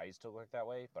his eyes to look that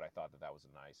way, but I thought that was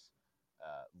a nice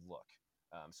look.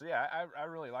 So yeah, I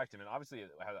really liked him, and obviously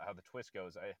how the twist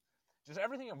goes. Just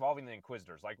everything involving the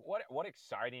Inquisitors. Like what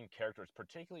exciting characters,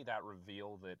 particularly that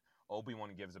reveal that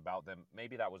Obi-Wan gives about them.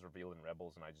 Maybe that was revealed in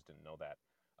Rebels, and I just didn't know that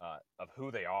of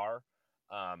who they are.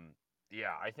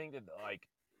 Yeah, I think that like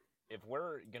if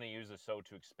we're gonna use this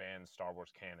to expand Star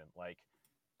Wars canon, like.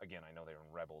 Again, I know they're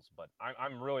in Rebels, but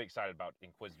I'm really excited about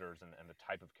Inquisitors and the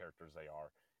type of characters they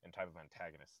are and type of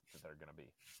antagonists that they're going to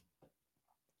be.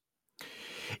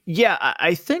 Yeah,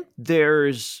 I think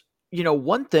there's,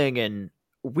 one thing, and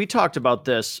we talked about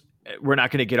this. We're not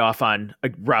going to get off on,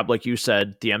 Rob, like you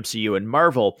said, the MCU and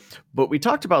Marvel, but we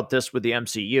talked about this with the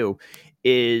MCU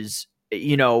is,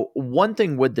 one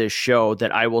thing with this show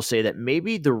that I will say that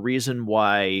maybe the reason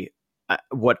why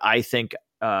what I think,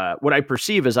 what I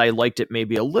perceive as I liked it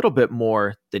maybe a little bit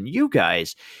more than you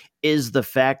guys is the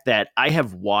fact that I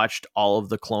have watched all of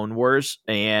the Clone Wars,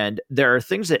 and there are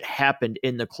things that happened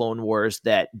in the Clone Wars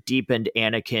that deepened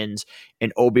Anakin's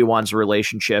and Obi-Wan's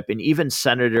relationship, and even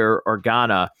Senator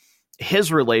Organa,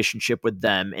 his relationship with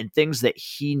them, and things that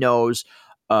he knows,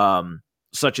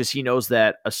 such as he knows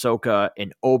that Ahsoka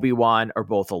and Obi-Wan are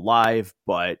both alive,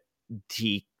 but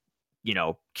he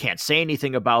can't say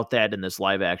anything about that in this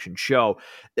live action show.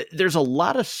 There's a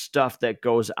lot of stuff that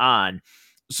goes on.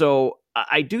 So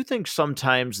I do think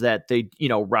sometimes that they,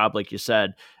 Rob, like you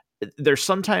said, there's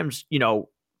sometimes,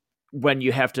 when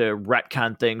you have to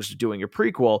retcon things doing a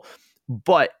prequel,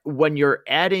 but when you're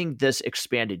adding this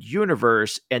expanded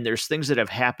universe and there's things that have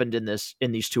happened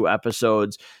in these two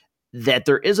episodes that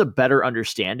there is a better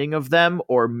understanding of them,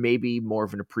 or maybe more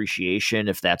of an appreciation,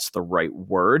 if that's the right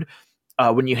word,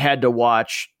 when you had to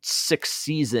watch 6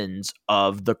 seasons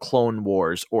of the Clone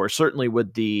Wars, or certainly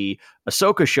with the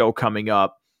Ahsoka show coming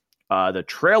up, the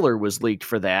trailer was leaked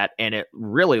for that, and it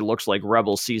really looks like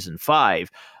Rebels season 5.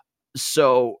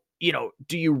 So,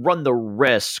 do you run the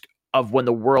risk of, when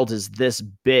the world is this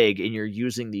big and you're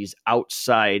using these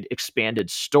outside expanded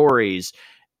stories,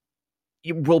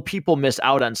 will people miss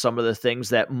out on some of the things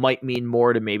that might mean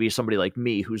more to maybe somebody like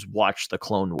me who's watched the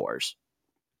Clone Wars?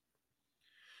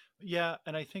 Yeah,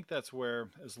 and I think that's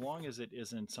where, as long as it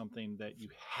isn't something that you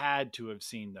had to have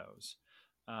seen those,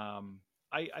 um,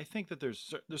 I think that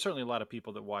there's certainly a lot of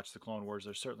people that watch the Clone Wars.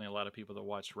 There's certainly a lot of people that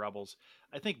watch Rebels.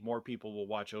 I think more people will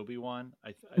watch Obi-Wan.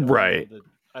 I don't know Right.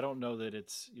 that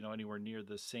it's anywhere near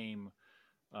the same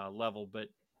level, but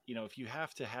if you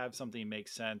have to have something make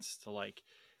sense to, like,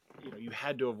 you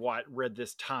had to have read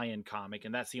this tie-in comic,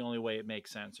 and that's the only way it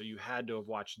makes sense, or you had to have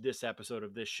watched this episode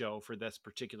of this show for this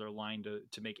particular line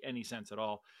to make any sense at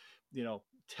all.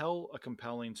 Tell a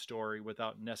compelling story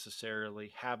without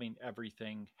necessarily having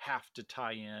everything have to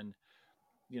tie in,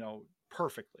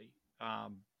 perfectly.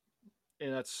 And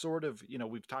that's sort of,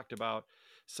 we've talked about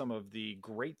some of the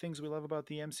great things we love about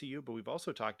the MCU, but we've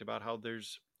also talked about how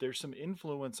there's some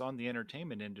influence on the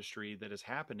entertainment industry that is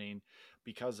happening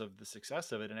because of the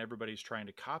success of it, and everybody's trying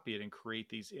to copy it and create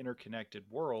these interconnected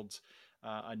worlds.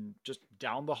 And just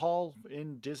down the hall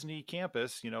in Disney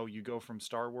campus, you go from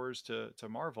Star Wars to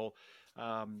Marvel.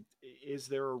 Is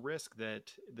there a risk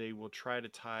that they will try to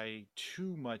tie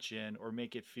too much in, or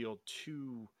make it feel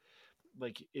too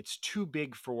like it's too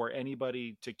big for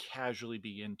anybody to casually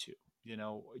be into?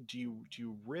 Do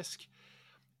you risk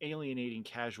alienating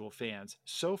casual fans?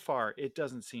 So far, it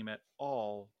doesn't seem at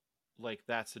all like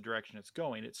that's the direction it's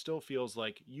going. It still feels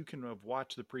like you can have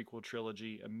watched the prequel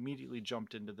trilogy, immediately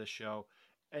jumped into this show,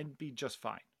 and be just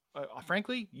fine.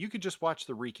 Frankly, you could just watch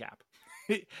the recap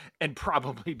and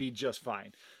probably be just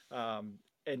fine.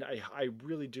 And I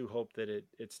really do hope that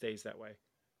it stays that way.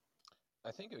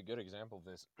 I think a good example of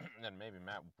this, and maybe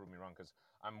Matt will prove me wrong, because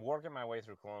I'm working my way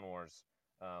through Clone Wars.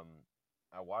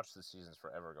 I watched the seasons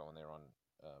forever ago when they were on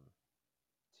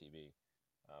TV,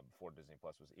 before Disney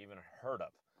Plus was even heard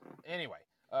of. Anyway,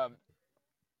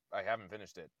 I haven't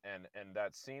finished it, and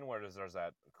that scene where there's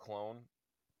that clone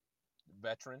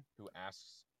veteran who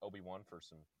asks Obi-Wan for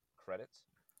some credits.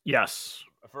 Yes.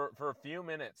 For a few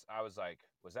minutes, I was like,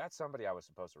 was that somebody I was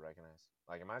supposed to recognize?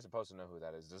 Like, am I supposed to know who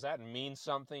that is? Does that mean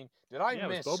something? Did I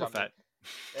miss Boba something? Fett.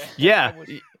 Yeah.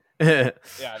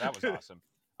 Yeah, that was awesome.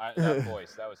 That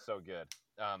voice, that was so good.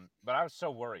 But I was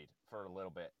so worried for a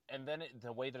little bit, and then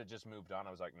the way that it just moved on,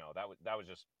 I was like, no, that was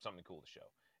just something cool to show,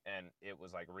 and it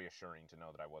was like reassuring to know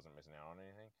that I wasn't missing out on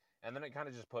anything. And then it kind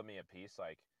of just put me at peace.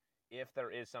 Like, if there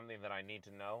is something that I need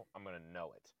to know, I'm gonna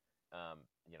know it.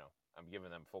 I'm giving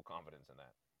them full confidence in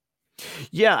that.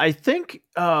 Yeah, I think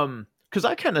because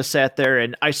I kind of sat there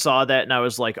and I saw that and I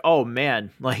was like, oh man,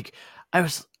 like I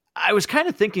was I was kind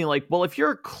of thinking like, well, if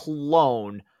you're a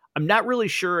clone, I'm not really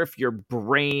sure if your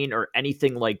brain or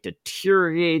anything like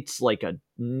deteriorates like a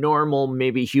normal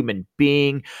maybe human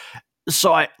being.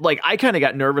 So I kind of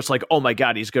got nervous, like, oh my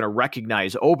god, he's gonna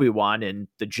recognize Obi-Wan and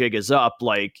the jig is up,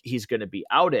 like he's gonna be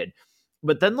outed.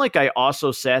 But then like I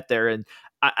also sat there and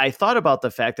I thought about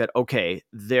the fact that okay,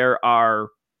 there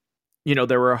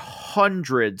were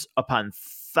hundreds upon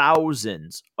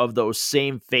thousands of those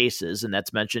same faces, and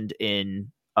that's mentioned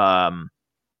in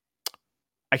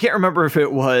I can't remember if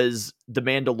it was the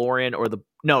Mandalorian or it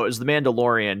was the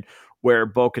Mandalorian where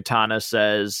Bo-Katan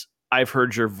says I've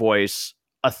heard your voice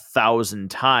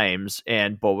 1,000 times.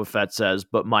 And Boba Fett says,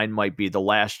 but mine might be the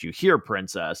last you hear,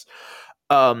 princess.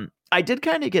 I did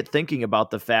kind of get thinking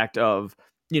about the fact of,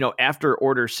 after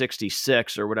Order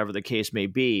 66 or whatever the case may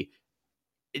be,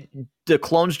 the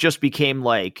clones just became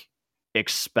like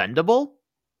expendable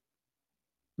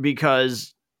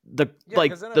because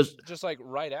just like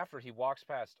right after he walks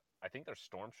past, I think they're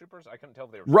stormtroopers. I couldn't tell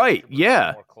if they were right,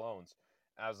 yeah, or clones.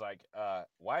 I was like,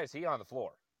 why is he on the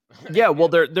floor? Yeah, well,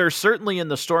 they're certainly in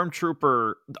the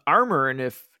stormtrooper armor, and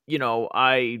if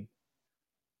I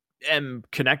am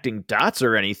connecting dots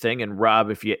or anything, and Rob,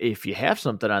 if you have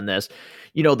something on this,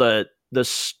 the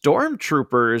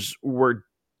stormtroopers were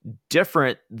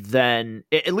different than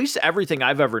at least everything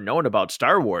I've ever known about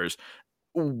Star Wars.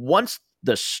 Once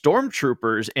the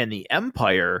stormtroopers and the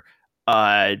Empire,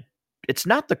 it's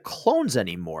not the clones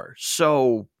anymore.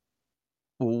 So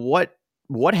what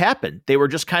happened? They were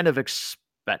just kind of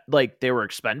they were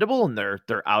expendable and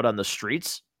they're out on the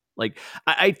streets. Like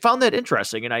I found that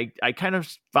interesting, and I kind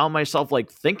of found myself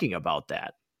like thinking about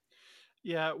that.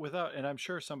 Yeah, and I'm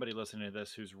sure somebody listening to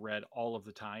this who's read all of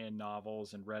the tie-in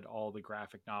novels and read all the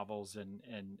graphic novels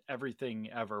and everything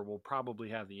ever will probably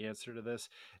have the answer to this.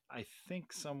 I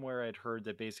think somewhere I'd heard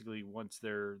that basically once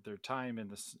their time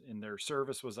in their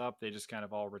service was up, they just kind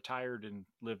of all retired and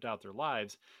lived out their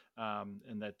lives,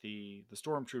 and that the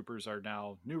stormtroopers are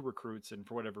now new recruits, and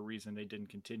for whatever reason they didn't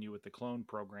continue with the clone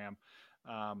program.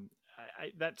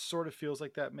 That sort of feels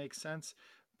like that makes sense,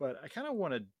 but I kind of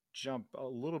want to jump a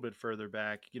little bit further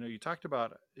back. You talked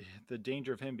about the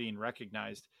danger of him being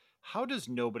recognized. How does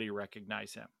nobody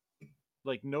recognize him?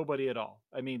 Like nobody at all.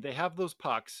 I mean, they have those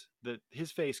pucks that his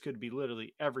face could be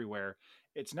literally everywhere.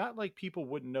 It's not like people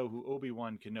wouldn't know who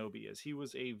Obi-Wan Kenobi is. He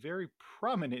was a very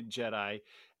prominent Jedi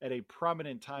at a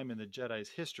prominent time in the Jedi's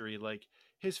history. Like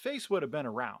his face would have been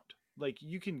around. Like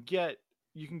you can get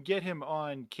him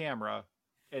on camera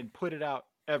and put it out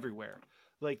everywhere.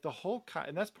 Like the whole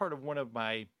and that's part of one of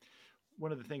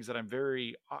the things that I'm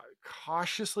very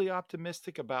cautiously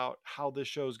optimistic about how this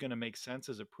show is going to make sense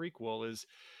as a prequel is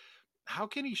how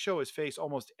can he show his face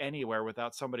almost anywhere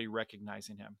without somebody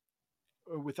recognizing him,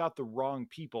 or without the wrong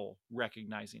people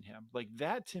recognizing him? Like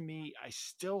that to me, I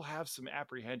still have some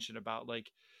apprehension about.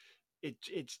 Like it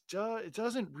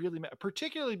doesn't really matter,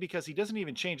 particularly because he doesn't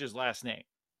even change his last name.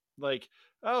 Like,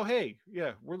 oh hey,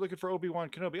 yeah, we're looking for Obi-Wan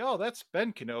Kenobi. Oh, that's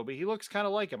Ben Kenobi. He looks kind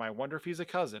of like him. I wonder if he's a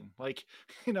cousin. Like,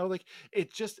 like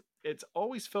it's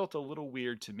always felt a little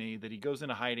weird to me that he goes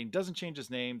into hiding, doesn't change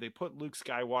his name. They put Luke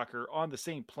Skywalker on the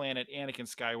same planet Anakin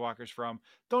Skywalker's from.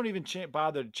 Don't even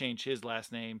bother to change his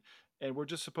last name, and we're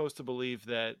just supposed to believe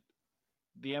that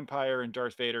the Empire and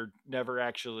Darth Vader never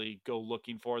actually go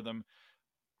looking for them,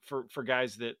 for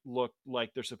guys that look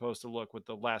like they're supposed to look with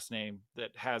the last name that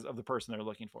has of the person they're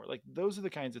looking for. Like those are the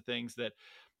kinds of things that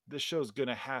this show's going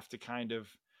to have to kind of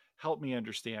help me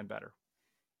understand better.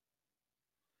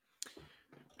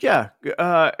 Yeah,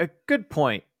 a good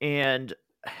point. And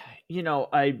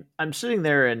I'm sitting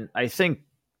there and I think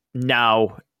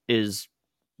now is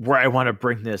where I want to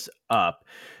bring this up,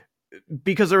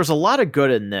 because there was a lot of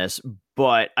good in this,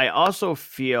 but I also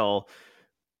feel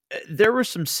there were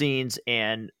some scenes,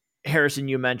 and Harrison,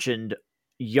 you mentioned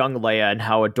young Leia and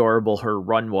how adorable her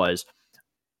run was,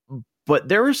 but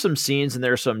there were some scenes and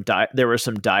there was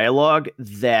some dialogue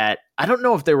that I don't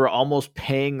know if they were almost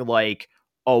paying like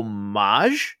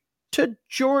homage to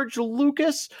George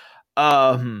Lucas,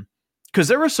 because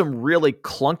there was some really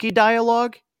clunky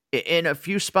dialogue in a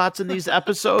few spots in these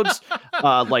episodes,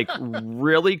 like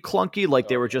really clunky, like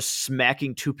they were just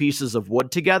smacking two pieces of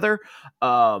wood together.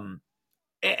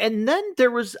 And then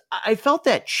I felt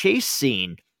that chase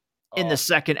scene in the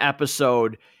second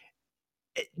episode.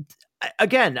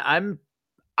 Again,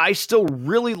 I still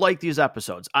really like these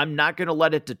episodes. I'm not going to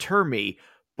let it deter me,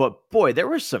 but boy, there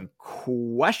was some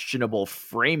questionable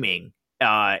framing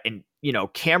and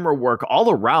camera work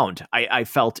all around. I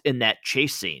felt in that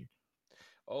chase scene.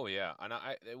 Oh yeah, and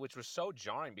which was so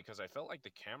jarring because I felt like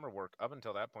the camera work up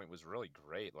until that point was really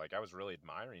great. Like I was really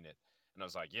admiring it, and I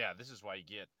was like, yeah, this is why you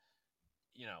get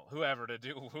whoever to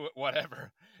do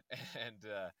whatever. And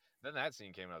then that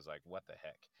scene came and I was like, what the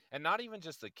heck? And not even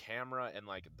just the camera and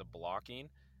like the blocking,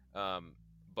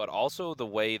 but also the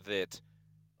way that,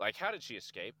 like, how did she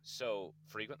escape so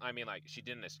frequent? I mean, like, she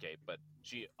didn't escape, but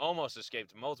she almost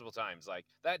escaped multiple times. Like,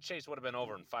 that chase would have been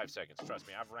over in 5 seconds. Trust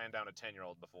me, I've ran down a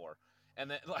 10-year-old before. And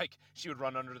then, like, she would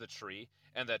run under the tree,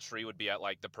 and that tree would be at,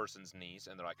 like, the person's knees,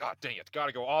 and they're like, oh, dang it,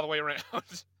 gotta go all the way around.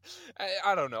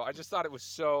 I don't know. I just thought it was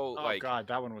so, oh, God,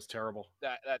 that one was terrible.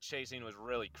 That chasing was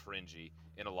really cringy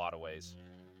in a lot of ways.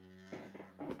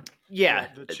 Yeah.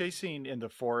 The chasing in the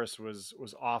forest was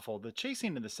awful. The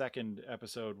chasing in the second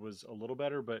episode was a little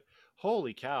better, but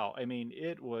holy cow! I mean,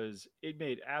 it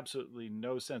made absolutely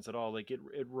no sense at all. Like it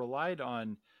relied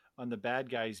on the bad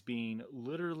guys being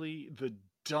literally the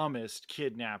dumbest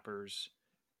kidnappers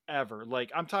ever.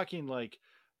 Like I'm talking like,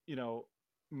 you know,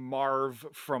 Marv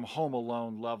from Home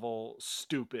Alone level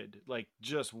stupid, like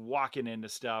just walking into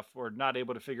stuff or not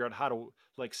able to figure out how to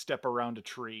like step around a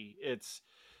tree.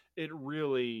 It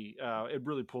really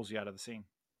pulls you out of the scene.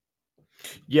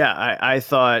 Yeah, I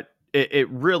thought it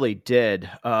really did.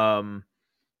 And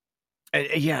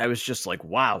yeah, I was just like,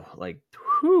 wow, like,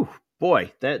 whew,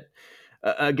 boy, that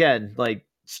again, like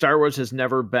Star Wars has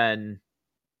never been,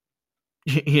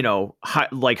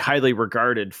 like highly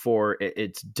regarded for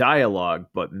its dialogue,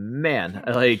 but man,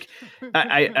 like,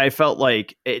 I felt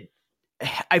like it.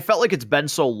 I felt like it's been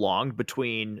so long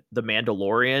between The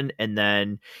Mandalorian and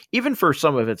then, even for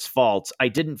some of its faults, I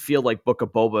didn't feel like Book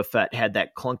of Boba Fett had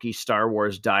that clunky Star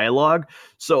Wars dialogue.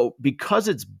 So because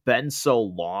it's been so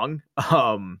long,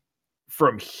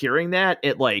 from hearing that,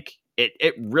 it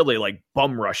really like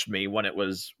bum rushed me when it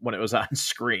was on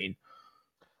screen.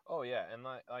 Oh yeah, and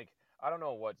like I don't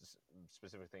know what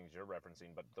specific things you're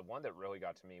referencing, but the one that really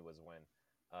got to me was when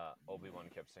Obi-Wan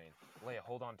kept saying, "Leia,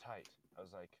 hold on tight." I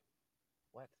was like,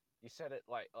 "What?" He said it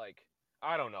like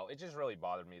I don't know. It just really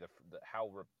bothered me the how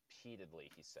repeatedly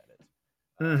he said it.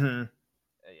 Mm-hmm.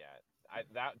 Yeah,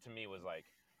 that to me was like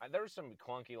there were some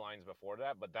clunky lines before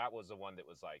that, but that was the one that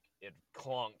was like it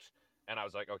clunked, and I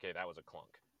was like, okay, that was a clunk,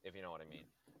 if you know what I mean.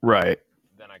 Right.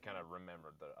 Then I kind of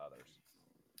remembered the others.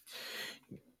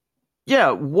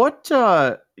 Yeah, what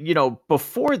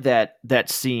before that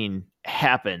scene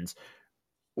happens,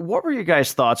 what were your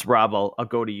guys' thoughts, Rob? I'll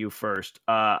go to you first.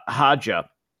 Haja,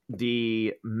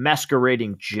 the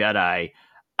masquerading Jedi.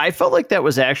 I felt like that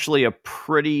was actually a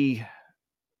pretty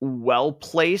well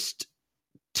placed,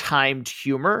 timed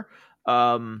humor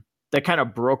that kind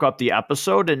of broke up the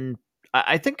episode, and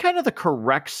I think kind of the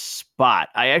correct spot.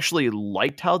 I actually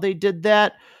liked how they did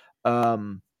that.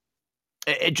 Um,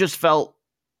 it just felt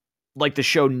like the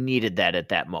show needed that at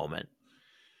that moment.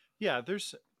 Yeah,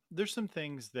 there's some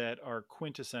things that are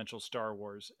quintessential Star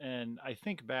Wars, and I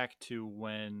think back to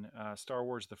when Star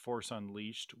Wars: The Force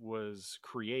Unleashed was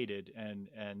created, and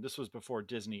this was before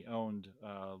Disney owned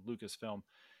Lucasfilm,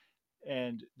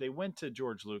 and they went to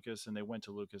George Lucas and they went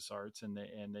to LucasArts and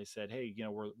they said, hey, you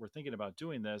know, we're thinking about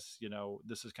doing this. You know,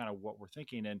 this is kind of what we're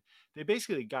thinking, and they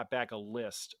basically got back a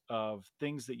list of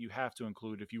things that you have to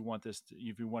include if you want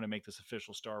if you want to make this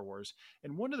official Star Wars.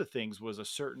 And one of the things was a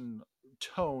certain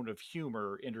tone of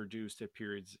humor introduced at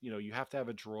periods. You know, you have to have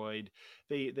a droid.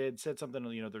 They had said something.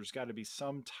 You know, there's got to be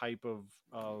some type of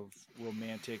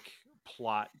romantic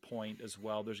plot point as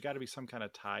well. There's got to be some kind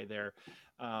of tie there.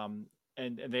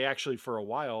 And they actually for a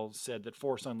while said that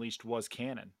Force Unleashed was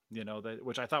canon, you know, that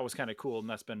which I thought was kind of cool, and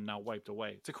that's been now wiped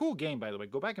away. It's a cool game, by the way.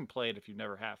 Go back and play it if you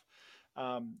never have.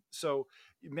 So,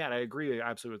 Matt, I agree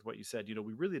absolutely with what you said. You know,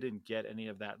 we really didn't get any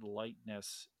of that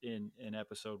lightness in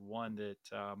episode one. That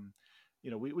you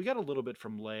know, we got a little bit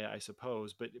from Leia, I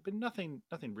suppose, but nothing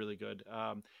really good.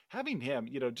 Having him,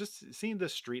 you know, just seeing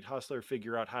this street hustler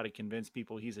figure out how to convince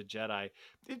people he's a Jedi,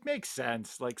 it makes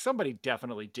sense. Like somebody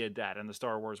definitely did that in the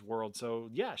Star Wars world.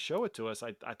 So yeah, show it to us.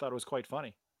 I thought it was quite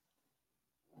funny.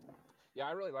 Yeah,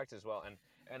 I really liked it as well.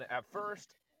 And at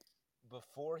first,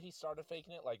 before he started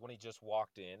faking it, like when he just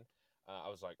walked in, I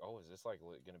was like, oh, is this like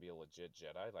going to be a legit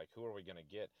Jedi? Like, who are we going to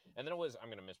get? And then it was, I'm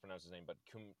going to mispronounce his name, but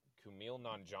Kumail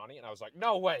Nanjiani. And I was like,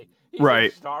 no way. He's in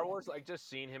Right. Star Wars. Like, just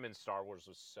seeing him in Star Wars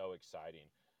was so exciting.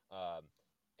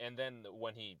 And then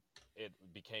when it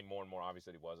became more and more obvious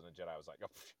that he wasn't a Jedi, I was like, oh,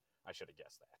 I should have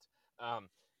guessed that.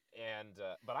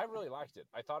 But I really liked it.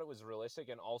 I thought it was realistic,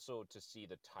 and also to see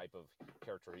the type of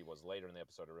character he was later in the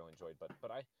episode, I really enjoyed.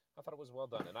 But I thought it was well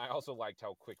done, and I also liked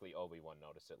how quickly Obi-Wan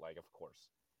noticed it. Like, of course,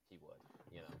 he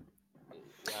would. You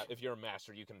know, if you're a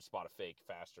master, you can spot a fake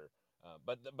faster.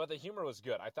 But the humor was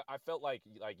good. I felt like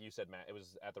you said, Matt, it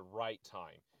was at the right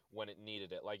time when it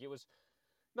needed it. Like, it was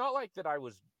not like that I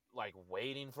was like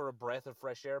waiting for a breath of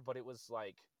fresh air, but it was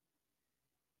like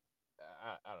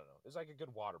I don't know. It was like a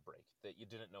good water break that you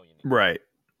didn't know you needed. Right.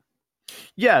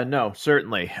 Yeah, no,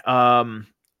 certainly.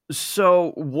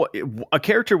 So what a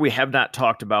character we have not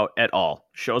talked about at all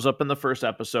shows up in the first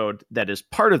episode that is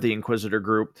part of the Inquisitor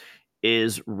group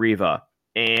is Reva.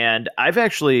 And I've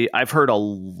heard a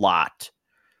lot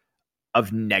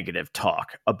of negative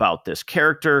talk about this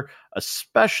character,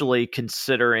 especially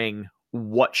considering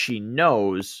what she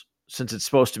knows, since it's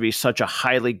supposed to be such a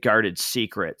highly guarded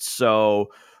secret. So,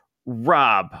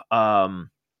 Rob, I'll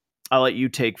let you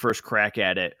take first crack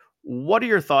at it. What are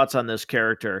your thoughts on this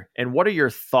character, and what are your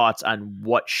thoughts on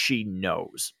what she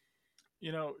knows?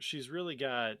 She's really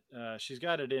got she's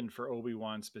got it in for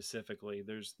Obi-Wan specifically.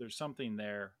 There's something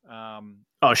there.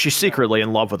 Oh, she's secretly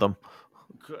in love with him.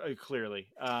 Clearly.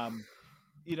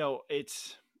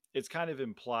 It's kind of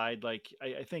implied. Like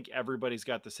I think everybody's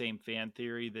got the same fan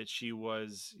theory that she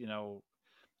was,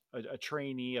 a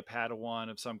trainee, a Padawan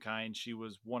of some kind. She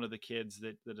was one of the kids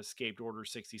that escaped Order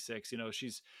 66.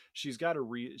 She's got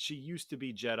she used to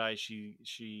be Jedi.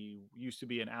 She used to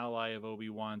be an ally of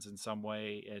Obi-Wan's in some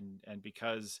way, and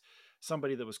because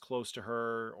somebody that was close to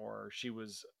her, or she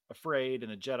was afraid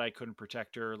and the Jedi couldn't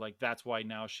protect her, like that's why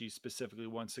now she specifically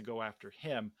wants to go after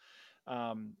him.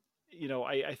 Um,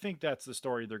 I think that's the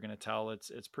story they're going to tell.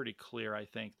 It's pretty clear. I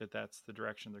think that's the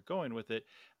direction they're going with it.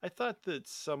 I thought that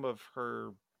some of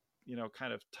her,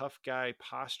 kind of tough guy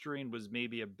posturing was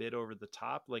maybe a bit over the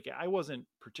top. Like I wasn't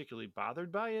particularly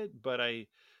bothered by it, but I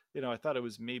thought it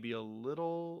was maybe a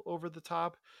little over the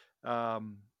top.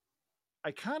 Um,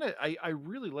 I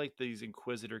really like these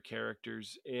Inquisitor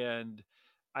characters, and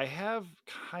I have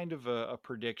kind of a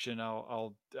prediction.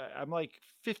 I'm like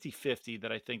 50-50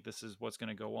 that I think this is what's going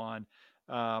to go on.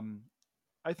 Um,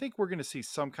 I think we're going to see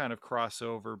some kind of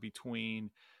crossover between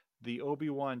the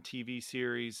Obi-Wan TV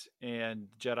series and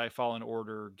Jedi Fallen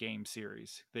Order game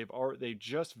series. They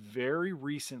just very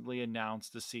recently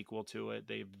announced the sequel to it.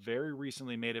 They very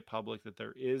recently made it public that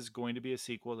there is going to be a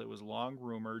sequel that was long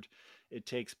rumored. It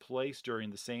takes place during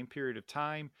the same period of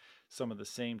time, some of the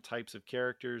same types of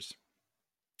characters.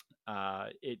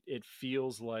 It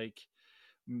feels like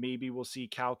maybe we'll see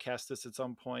Cal Kestis at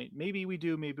some point. Maybe we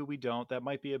do, maybe we don't. That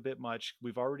might be a bit much.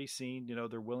 We've already seen,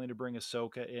 they're willing to bring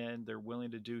Ahsoka in. They're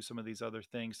willing to do some of these other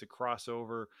things to cross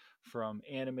over from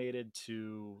animated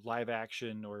to live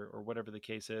action or whatever the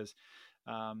case is.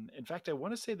 In fact, I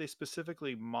want to say they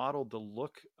specifically modeled the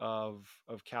look of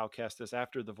Cal Kestis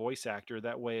after the voice actor.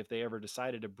 That way, if they ever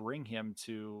decided to bring him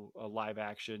to a live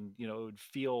action, it would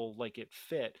feel like it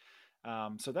fit.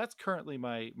 So that's currently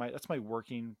that's my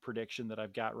working prediction that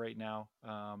I've got right now.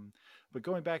 But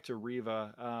going back to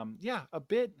Riva, yeah, a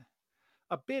bit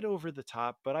over the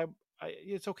top, but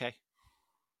it's okay.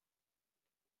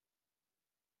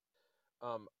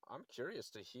 I'm curious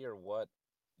to hear what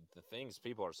the things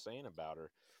people are saying about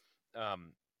her.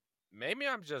 Maybe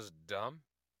I'm just dumb,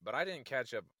 but I didn't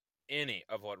catch up any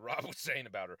of what Rob was saying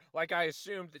about her. Like I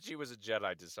assumed that she was a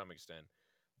Jedi to some extent,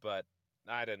 but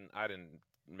I didn't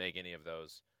make any of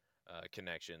those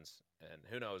connections, and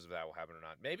who knows if that will happen or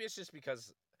not. Maybe it's just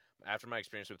because after my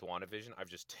experience with WandaVision, I've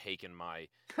just taken my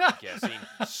guessing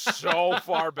so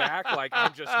far back. Like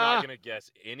I'm just not gonna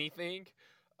guess anything.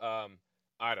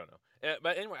 I don't know,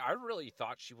 but anyway, I really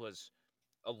thought she was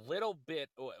a little bit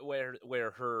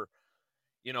where her,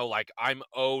 like I'm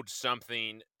owed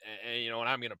something, and and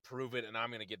I'm gonna prove it, and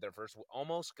I'm gonna get there first.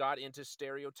 Almost got into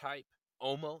stereotype,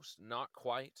 almost, not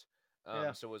quite.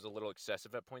 Yeah. So it was a little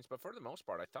excessive at points, but for the most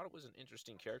part, I thought it was an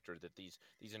interesting character. That these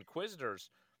Inquisitors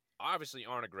obviously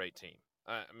aren't a great team.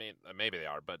 I mean, maybe they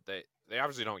are, but they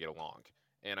obviously don't get along.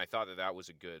 And I thought that was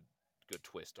a good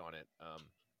twist on it.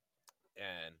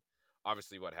 And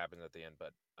obviously what happens at the end,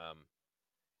 but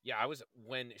yeah, I was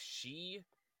when she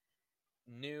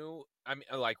knew. I mean,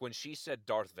 like when she said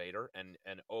Darth Vader and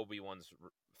Obi-Wan's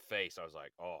face, I was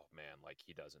like, oh man, like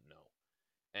he doesn't know.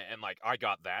 And like I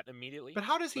got that immediately. But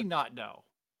how does he not know?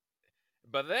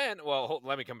 But then, well,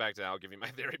 let me come back to that. I'll give you my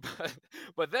theory.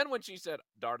 But then when she said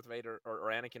Darth Vader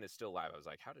or Anakin is still alive, I was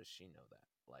like, how does she know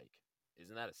that? Like,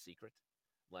 isn't that a secret?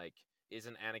 Like,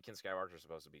 isn't Anakin Skywalker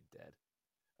supposed to be dead?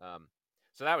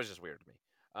 So that was just weird to me.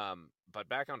 But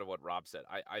back onto what Rob said,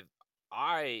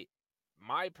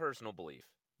 my personal belief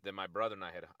that my brother and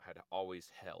I had always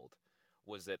held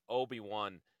was that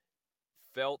Obi-Wan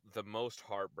felt the most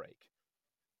heartbreak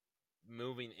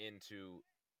moving into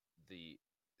the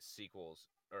sequels,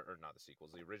 or not the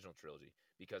sequels, the original trilogy,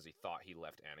 because he thought he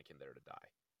left Anakin there to die.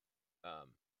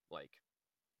 Like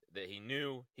that he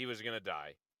knew he was gonna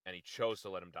die, and he chose to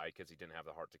let him die because he didn't have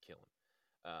the heart to kill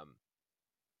him.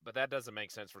 But that doesn't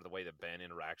make sense for the way that Ben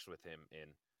interacts with him in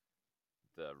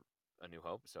the A New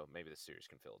Hope. So maybe the series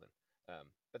can fill it in.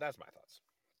 But that's my thoughts.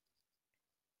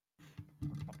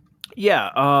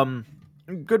 Yeah,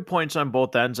 good points on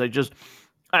both ends.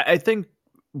 I think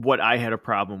what I had a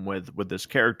problem with this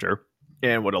character,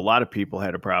 and what a lot of people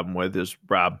had a problem with, is,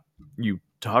 Rob, you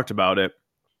talked about it.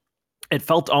 It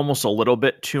felt almost a little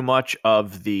bit too much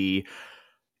of the,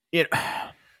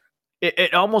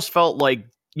 it almost felt like,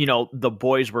 the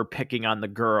boys were picking on the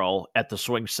girl at the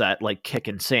swing set, like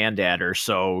kicking sand at her,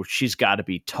 so she's got to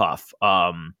be tough,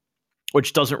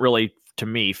 which doesn't really to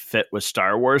me fit with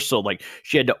Star Wars. So like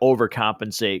she had to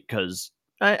overcompensate because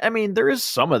I mean there is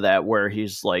some of that where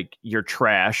he's like, "You're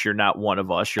trash. You're not one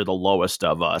of us. You're the lowest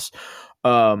of us."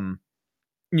 Um,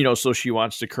 so she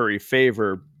wants to curry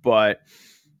favor, but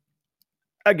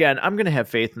again, I'm going to have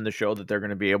faith in the show that they're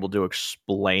going to be able to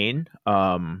explain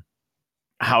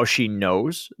how she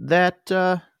knows that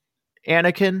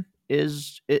Anakin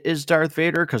is Darth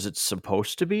Vader because it's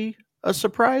supposed to be a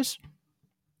surprise.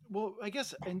 Well, I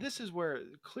guess, and this is where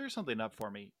clear something up for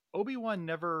me. Obi-Wan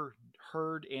never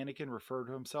heard Anakin refer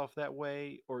to himself that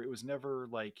way, or it was never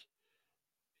like,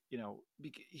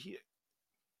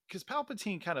 because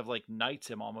Palpatine kind of like knights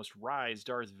him, almost rise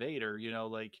Darth Vader,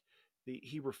 like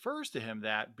he refers to him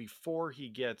that before he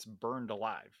gets burned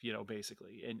alive,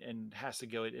 basically, and has to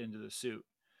go into the suit.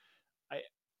 I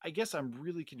I guess I'm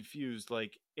really confused.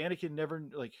 Like Anakin never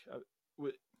like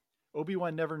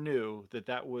Obi-Wan never knew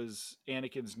that was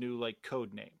Anakin's new like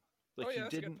code name. Oh Like yeah, he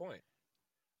that's a good didn't. point.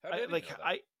 How did he know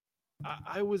that?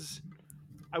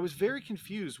 I was very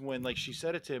confused when like she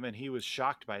said it to him and he was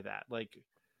shocked by that. Like,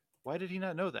 why did he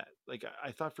not know that? Like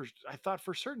I thought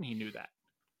for certain he knew that.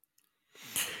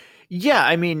 Yeah,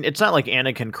 I mean, it's not like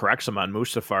Anakin corrects him on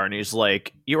Mustafar, and he's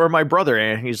like, "You are my brother,"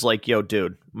 and he's like, "Yo,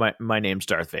 dude, my name's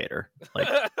Darth Vader." Like,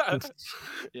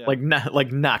 Yeah. like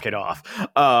knock it off.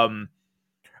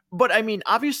 But I mean,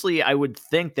 obviously, I would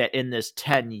think that in this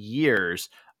 10 years,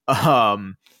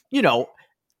 um, you know,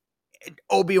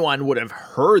 Obi-Wan would have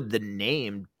heard the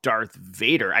name Darth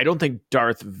Vader. I don't think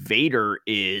Darth Vader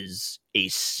is a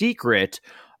secret.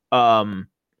 Um,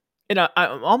 and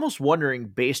I'm almost wondering,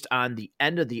 based on the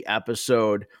end of the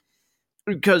episode,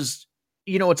 because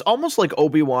it's almost like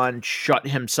Obi-Wan shut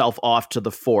himself off to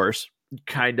the Force,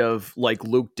 kind of like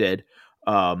Luke did.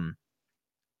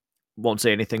 Won't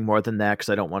say anything more than that because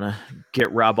I don't want to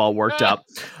get Rob all worked up.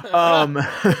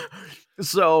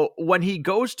 So when he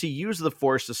goes to use the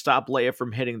Force to stop Leia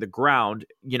from hitting the ground,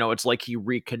 it's like he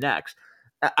reconnects.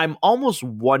 I'm almost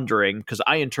wondering, because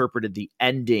I interpreted the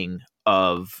ending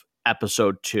of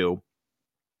episode 2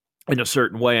 in a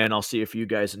certain way, and I'll see if you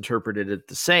guys interpreted it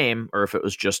the same or if it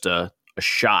was just a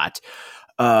shot.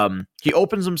 He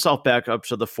opens himself back up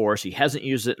to the Force. He hasn't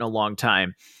used it in a long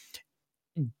time.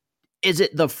 Is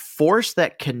it the Force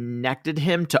that connected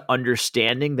him to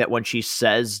understanding that when she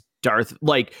says Darth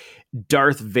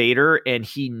Vader, and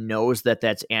he knows that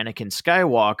that's Anakin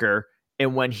Skywalker,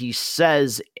 and when he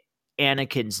says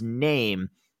Anakin's name,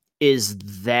 is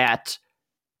that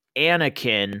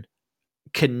Anakin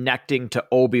connecting to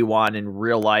Obi-Wan and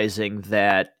realizing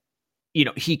that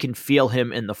he can feel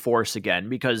him in the Force again?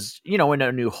 Because in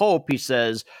A New Hope he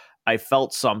says, I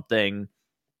felt something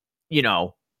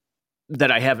that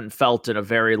I haven't felt in a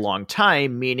very long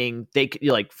time, meaning they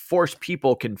like Force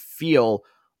people can feel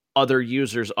other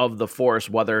users of the Force,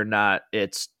 whether or not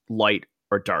it's light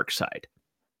or dark side.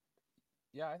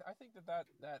 Yeah, I think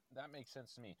that makes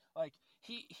sense to me. Like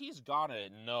he's gotta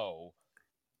know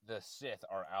the Sith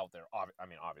are out there. I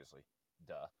mean, obviously,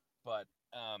 duh. But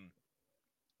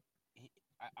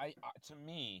to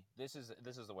me, this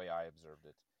is the way I observed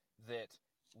it. That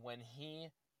when he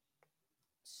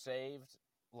saved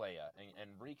Leia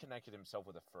and reconnected himself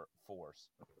with the Force,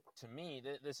 to me,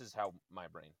 this is how my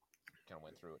brain kind of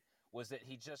went through it. Was that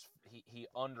he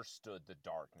understood the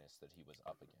darkness that he was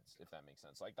up against, if that makes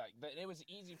sense. Like that, it was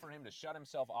easy for him to shut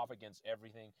himself off against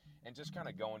everything and just kind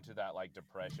of go into that like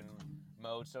depression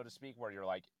mode, so to speak, where you're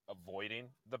like avoiding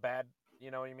the bad.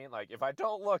 You know what I mean? Like if I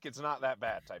don't look, it's not that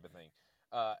bad type of thing.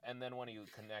 And then when he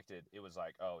connected, it was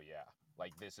like, oh yeah,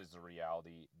 like this is the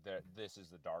reality. This is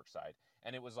the dark side,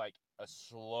 and it was like a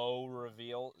slow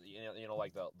reveal.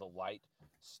 Like the light,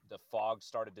 the fog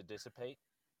started to dissipate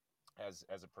as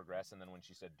it progressed, and then when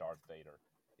she said Darth Vader,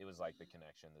 it was like the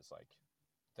connection. This like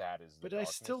that is the. But I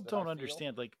still don't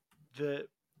understand like the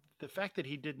fact that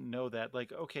he didn't know that.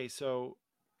 Like, okay, so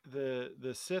the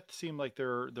Sith seem like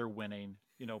they're winning.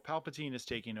 Palpatine is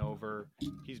taking over.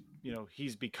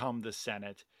 He's become the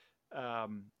Senate.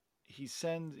 He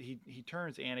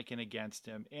turns Anakin against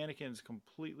him. Anakin's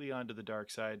completely onto the dark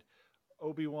side.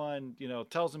 Obi-Wan,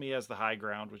 tells him he has the high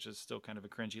ground, which is still kind of a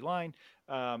cringy line,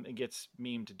 and gets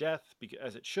memed to death,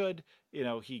 as it should.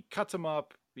 He cuts him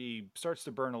up. He starts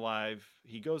to burn alive.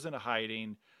 He goes into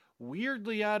hiding.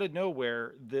 Weirdly, out of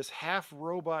nowhere, this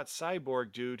half-robot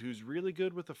cyborg dude who's really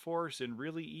good with the Force and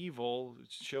really evil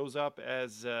shows up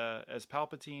as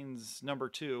Palpatine's number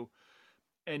 2,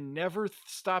 and never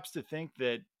stops to think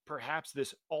that perhaps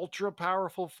this ultra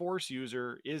powerful Force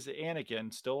user is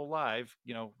Anakin, still alive,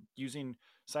 using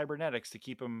cybernetics to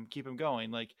keep him going.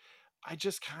 Like, I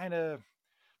just kind of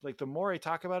like, the more I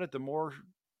talk about it, the more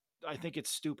I think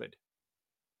it's stupid.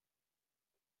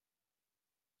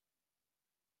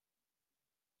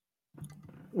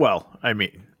 Well, I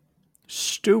mean,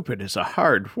 stupid is a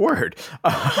hard word.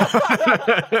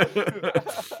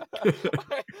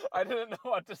 I didn't know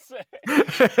what to say.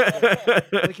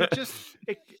 Like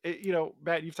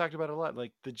Matt, you've talked about it a lot.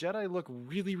 Like the Jedi look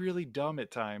really, really dumb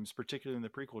at times, particularly in the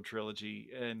prequel trilogy.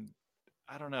 And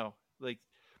I don't know, like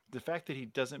the fact that he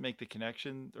doesn't make the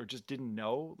connection or just didn't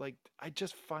know, like I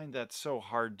just find that so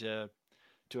hard to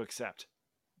accept.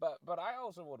 But I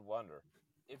also would wonder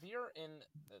if you're in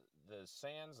the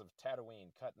sands of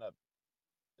Tatooine cutting up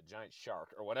a giant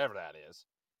shark or whatever that is.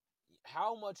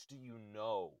 How much do you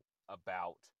know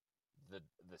about the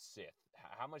Sith?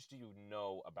 How much do you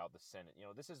know about the Senate? You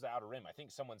know, this is the Outer Rim. I think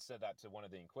someone said that to one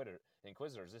of the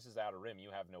Inquisitors. This is the Outer Rim.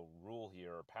 You have no rule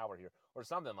here or power here or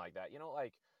something like that. You know,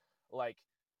 like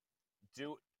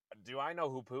do do I know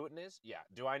who Putin is? Yeah.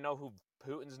 Do I know who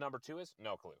Putin's number two is?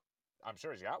 No clue. I'm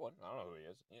sure he's got one. I don't know who he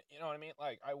is. You know what I mean?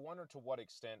 Like, I wonder to what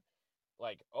extent,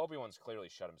 like, Obi-Wan's clearly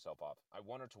shut himself off. I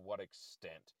wonder to what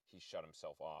extent he shut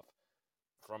himself off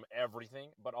from everything,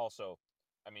 but also,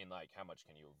 I mean, like, how much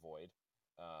can you avoid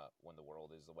when the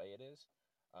world is the way it is?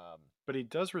 Um, But he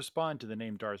does respond to the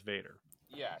name Darth Vader.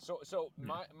 yeah. So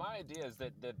my idea is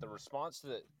that the response to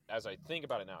the, as I think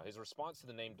about it now, his response to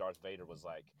the name Darth Vader was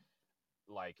like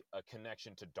a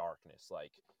connection to darkness,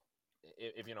 like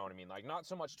if you know what I mean, like not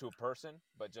so much to a person,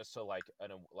 but just to like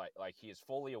like he is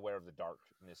fully aware of the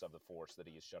darkness of the Force that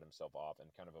he has shut himself off and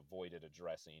kind of avoided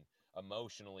addressing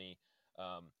emotionally,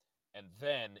 and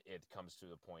then it comes to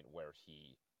the point where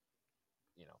he,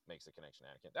 you know, makes the connection to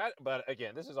Anakin. That, but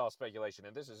again, this is all speculation,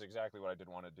 and this is exactly what I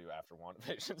didn't want to do after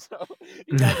WandaVision. So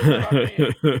you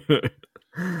guys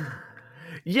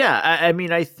Yeah, I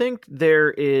mean, I think there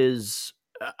is.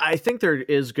 I think there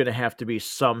is going to have to be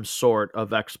some sort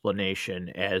of explanation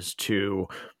as to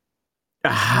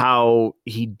how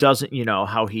he doesn't,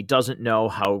 how he doesn't know,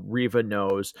 how Riva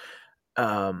knows.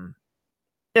 Um,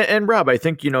 and Rob, I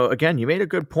think again, you made a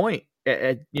good point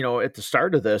at the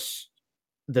start of this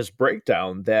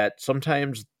breakdown that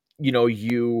sometimes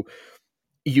you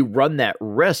run that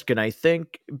risk, and I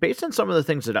think based on some of the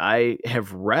things that I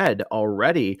have read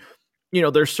already,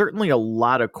 there's certainly a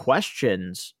lot of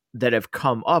questions that have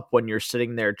come up when you're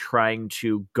sitting there trying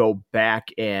to go back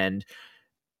and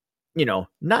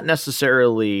not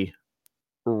necessarily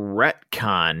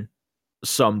retcon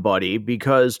somebody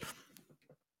because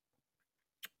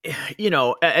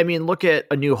I mean, look at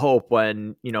A New Hope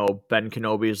when Ben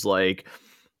Kenobi's like,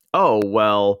 oh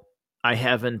well, I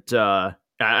haven't I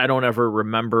don't ever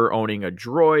remember owning a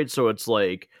droid, so it's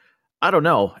like, I don't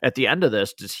know, at the end of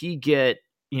this, does he get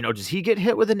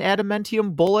hit with an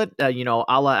adamantium bullet, a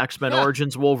la X-Men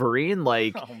Origins Wolverine?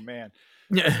 Like, oh man,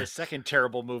 that's the second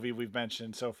terrible movie we've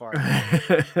mentioned so far.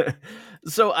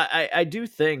 So I do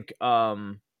think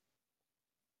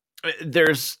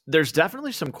there's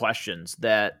definitely some questions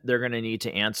that they're going to need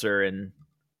to answer, and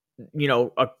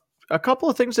a couple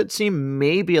of things that seem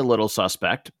maybe a little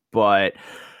suspect. But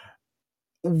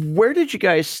where did you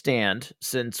guys stand,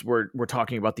 since we're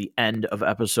talking about the end of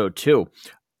episode 2?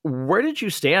 Where did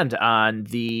you stand on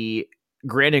the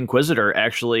Grand Inquisitor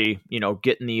actually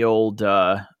getting the old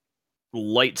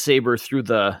lightsaber through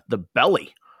the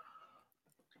belly?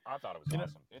 I thought it was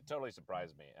awesome. It totally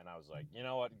surprised me, and I was like, you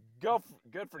know what,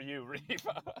 good for you,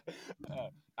 Riva.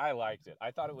 I liked it.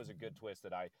 I thought it was a good twist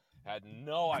that I had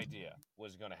no idea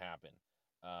was going to happen.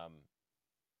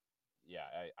 Yeah,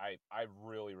 I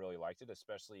really really liked it.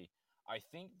 Especially, I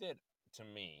think that, to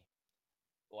me,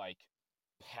 like,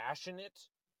 passionate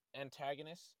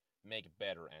antagonists make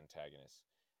better antagonists.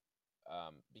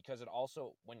 Because it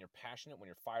also, when you're passionate, when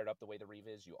you're fired up the way the Reeve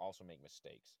is, you also make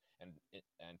mistakes, and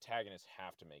antagonists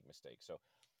have to make mistakes.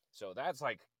 So that's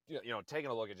like,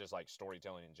 taking a look at just like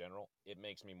storytelling in general, it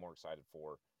makes me more excited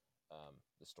for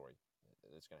the story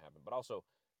that's going to happen. But also,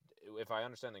 if I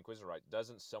understand the Inquisitor right,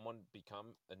 doesn't someone become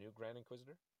a new Grand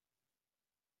Inquisitor?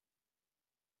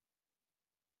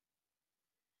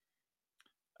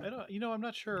 I don't, I'm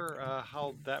not sure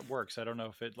how that works. I don't know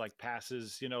if it like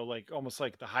passes, like almost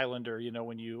like the Highlander,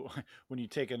 when you when you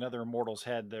take another immortal's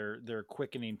head, their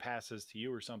quickening passes to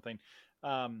you or something.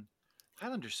 Um,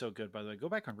 Highlander's so good, by the way. Go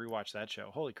back and rewatch that show.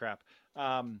 Holy crap!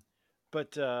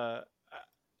 But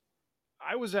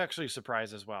I was actually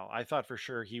surprised as well. I thought for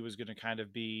sure he was going to kind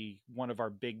of be one of our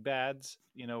big bads,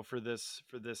 for this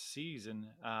season.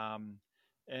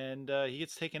 And he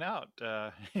gets taken out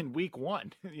in week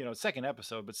one. Second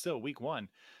episode, but still week one.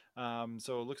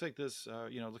 So it looks like this.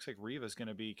 Looks like Riva is going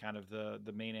to be kind of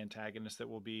the main antagonist that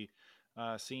we'll be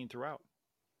seeing throughout.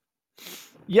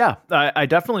 Yeah, I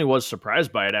definitely was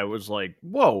surprised by it. I was like,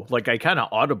 whoa, like I kind of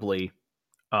audibly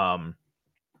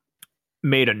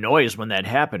made a noise when that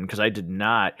happened because I did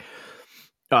not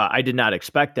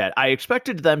expect that. I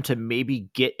expected them to maybe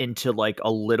get into like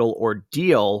a little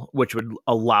ordeal, which would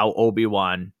allow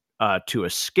Obi-Wan to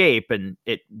escape, and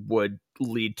it would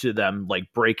lead to them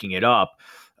like breaking it up.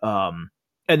 And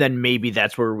then maybe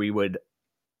that's where we would,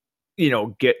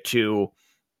 get to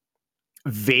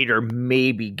Vader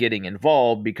maybe getting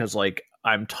involved because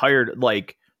I'm tired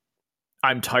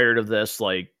of this.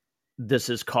 Like, this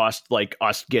has cost like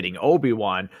us getting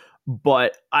Obi-Wan.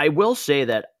 But I will say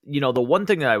that, the one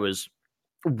thing that I was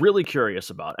really curious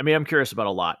about, I mean, I'm curious about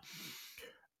a lot,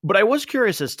 but I was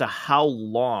curious as to how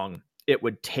long it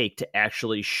would take to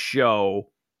actually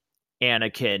show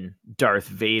Anakin Darth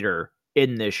Vader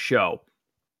in this show.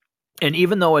 And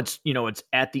even though it's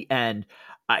at the end,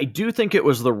 I do think it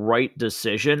was the right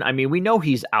decision. I mean, we know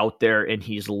he's out there and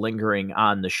he's lingering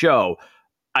on the show.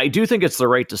 I do think it's the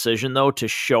right decision, though, to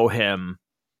show him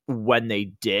when they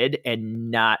did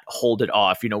and not hold it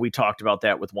off. We talked about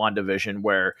that with WandaVision,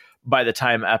 where by the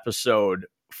time episode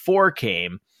 4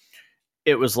 came,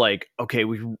 it was like, okay,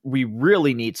 we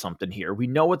really need something here. We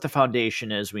know what the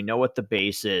foundation is, we know what the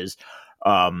base is,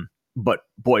 but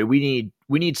boy, we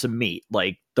need some meat.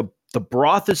 Like the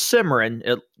broth is simmering,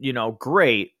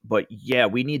 great, but yeah,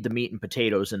 we need the meat and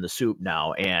potatoes in the soup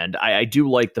now. And I do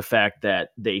like the fact that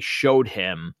they showed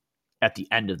him at the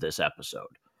end of this episode.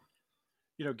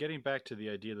 Getting back to the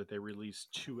idea that they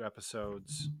released 2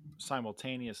 episodes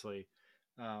simultaneously,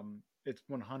 it's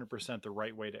 100% the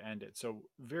right way to end it. So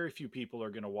very few people are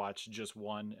going to watch just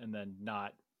one and then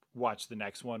not watch the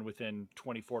next one within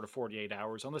 24 to 48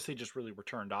 hours, unless they just really were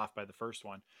turned off by the first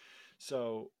one.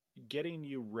 So getting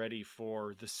you ready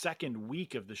for the second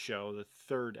week of the show, the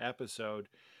third episode,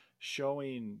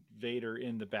 showing Vader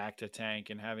in the bacta tank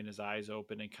and having his eyes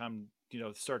open and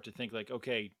start to think like,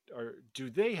 okay, do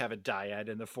they have a dyad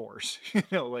in the Force?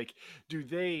 Like, do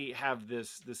they have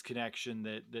this connection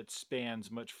that spans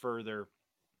much further?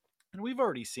 And we've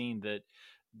already seen that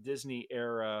Disney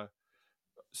era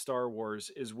Star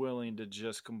Wars is willing to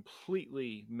just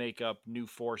completely make up new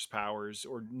force powers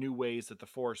or new ways that the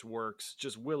force works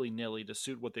just willy-nilly to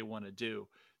suit what they want to do.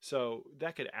 So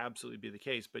that could absolutely be the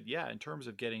case. But yeah, in terms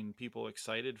of getting people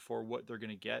excited for what they're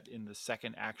going to get in the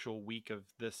second actual week of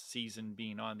this season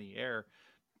being on the air,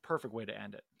 perfect way to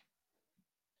end it.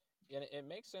 And it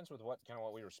makes sense with what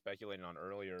we were speculating on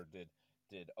earlier.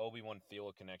 Did Obi-Wan feel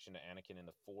a connection to Anakin in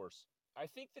the Force? I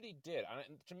think that he did.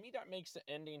 To me, that makes the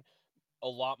ending a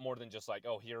lot more than just like,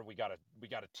 oh, here we gotta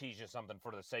tease you something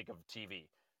for the sake of TV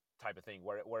type of thing,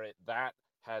 where that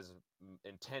has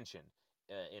intention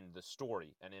in the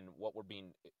story and in what we're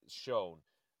being shown.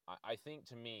 I think,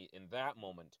 to me, in that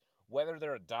moment, whether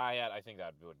they're a dyad, I think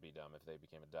that would be dumb if they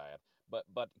became a dyad.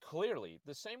 But clearly,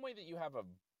 the same way that you have a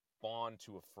bond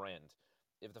to a friend,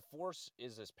 if the Force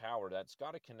is this power, that's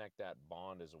got to connect that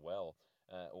bond as well,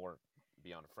 or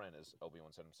beyond a friend, as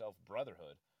Obi-Wan said himself,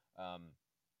 brotherhood.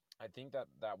 I think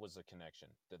that was a connection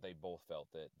that they both felt,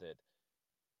 that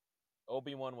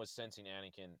Obi-Wan was sensing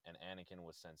Anakin and Anakin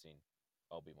was sensing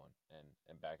Obi-Wan,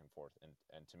 and back and forth.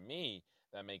 And to me,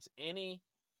 that makes any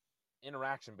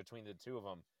interaction between the two of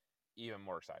them even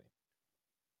more exciting.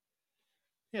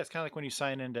 Yeah, it's kind of like when you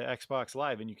sign into Xbox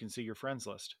Live and you can see your friends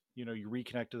list. You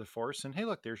reconnect to the Force and hey,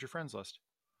 look, there's your friends list.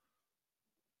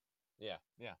 Yeah.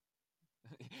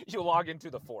 You log into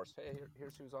the Force. Hey,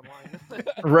 here's who's online.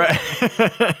 Right.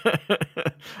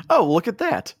 Oh, look at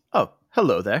that. Oh,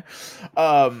 hello there.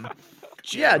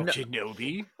 Yeah, no,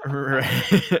 Kenobi.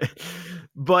 right.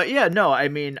 But yeah, no, I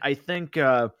mean, I think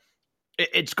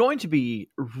it's going to be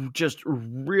just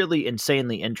really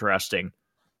insanely interesting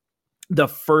the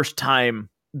first time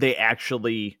they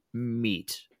actually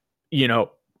meet.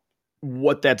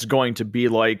 What that's going to be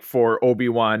like for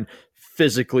Obi-Wan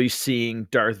physically seeing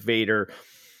Darth Vader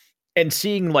and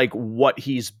seeing like what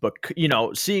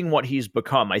seeing what he's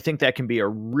become. I think that can be a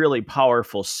really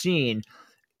powerful scene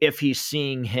if he's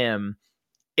seeing him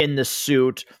in the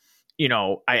suit.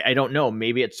 I don't know,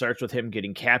 maybe it starts with him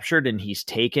getting captured and he's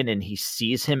taken and he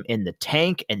sees him in the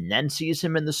tank and then sees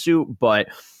him in the suit. But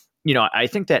I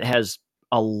think that has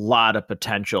a lot of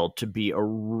potential to be a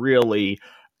really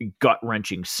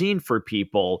gut-wrenching scene for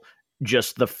people,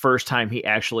 just the first time he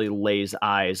actually lays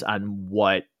eyes on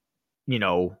what you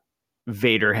know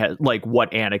Vader has, like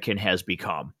what Anakin has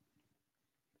become.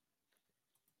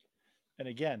 And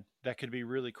again, that could be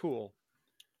really cool.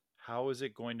 How is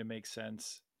it going to make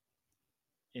sense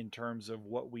in terms of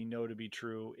what we know to be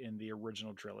true in the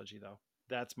original trilogy, though?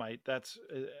 That's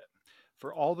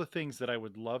for all the things that I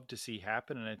would love to see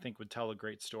happen and I think would tell a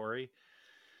great story.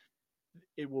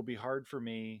 It will be hard for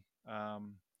me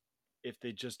if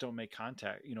they just don't make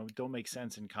contact, don't make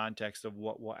sense in context of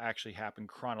what will actually happen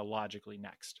chronologically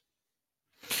next.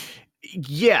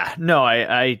 Yeah, no,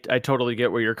 I totally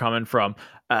get where you're coming from.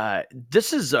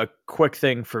 This is a quick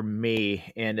thing for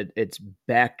me, and it's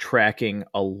backtracking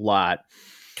a lot.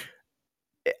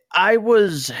 I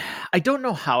was, I don't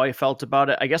know how I felt about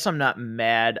it. I guess I'm not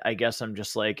mad. I guess I'm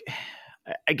just like,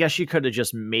 I guess you could have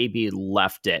just maybe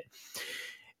left it.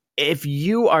 If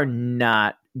you are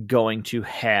not going to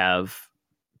have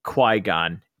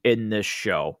Qui-Gon in this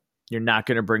show, you're not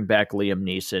going to bring back Liam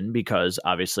Neeson because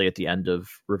obviously at the end of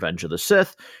Revenge of the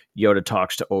Sith, Yoda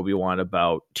talks to Obi-Wan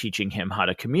about teaching him how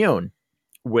to commune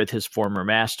with his former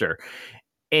master.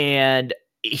 And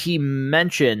he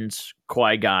mentions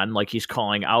Qui-Gon like he's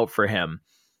calling out for him.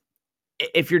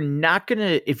 If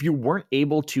you weren't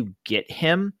able to get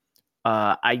him,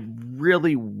 I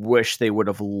really wish they would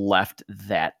have left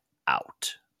that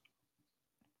out.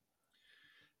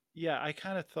 Yeah, I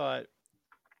kind of thought,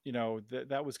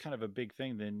 that was kind of a big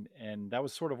thing then, and that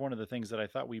was sort of one of the things that I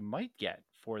thought we might get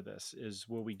for this is,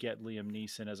 will we get Liam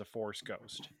Neeson as a Force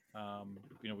ghost?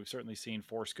 We've certainly seen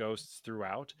Force ghosts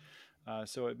throughout,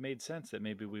 so it made sense that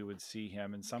maybe we would see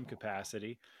him in some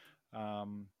capacity.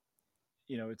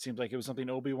 It seems like it was something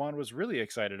Obi-Wan was really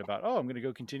excited about. Oh, I'm going to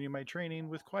go continue my training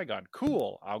with Qui-Gon.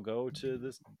 Cool. I'll go to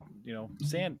this,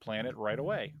 sand planet right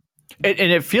away. And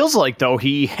it feels like, though,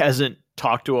 he hasn't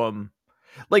talked to him.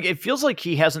 Like, it feels like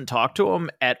he hasn't talked to him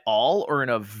at all or in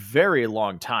a very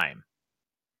long time.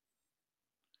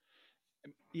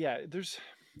 Yeah, there's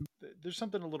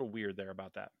something a little weird there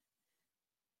about that.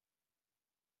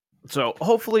 So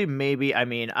hopefully, maybe, I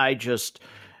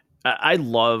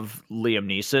love Liam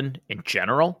Neeson in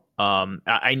general.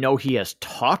 I know he has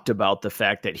talked about the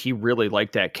fact that he really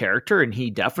liked that character and he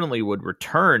definitely would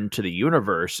return to the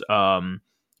universe.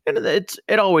 And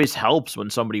it always helps when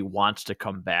somebody wants to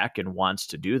come back and wants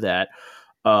to do that.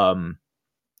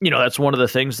 That's one of the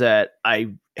things that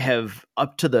I have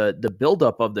up to the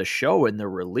buildup of the show and the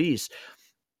release,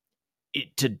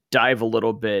 to dive a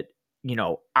little bit,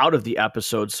 out of the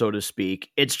episode, so to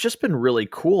speak. It's just been really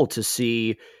cool to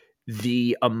see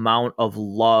the amount of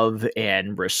love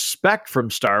and respect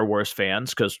from Star Wars fans,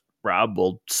 because Rob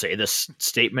will say this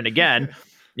statement again.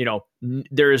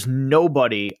 There is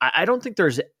nobody, I don't think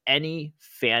there's any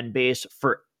fan base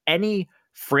for any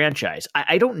franchise.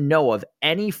 I don't know of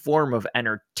any form of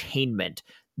entertainment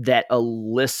that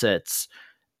elicits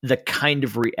the kind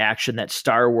of reaction that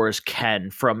Star Wars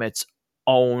can from its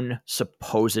own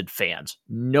supposed fans.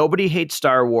 Nobody hates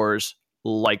Star Wars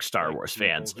like Star Wars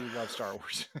fans who love Star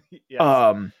Wars.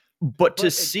 Yes. But to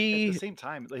see at the same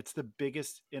time, it's the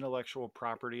biggest intellectual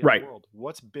property in right. the world.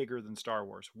 What's bigger than Star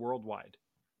Wars worldwide?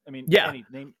 I mean, yeah.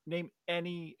 Name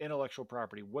any intellectual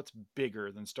property. What's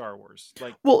bigger than Star Wars?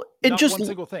 Like, well, it not just one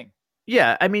single thing.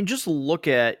 Yeah, I mean, just look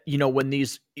at, when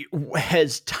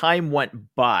as time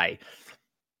went by,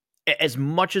 as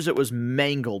much as it was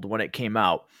mangled when it came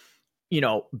out,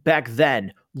 back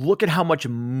then, look at how much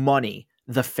money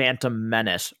The Phantom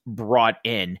Menace brought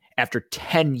in after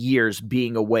 10 years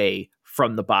being away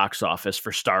from the box office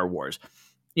for Star Wars.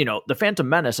 The Phantom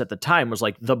Menace at the time was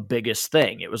like the biggest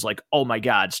thing. It was like, oh my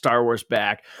God, Star Wars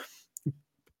back.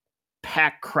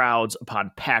 Packed crowds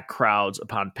upon packed crowds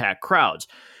upon packed crowds.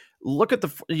 Look at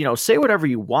say whatever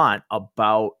you want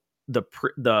about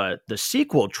the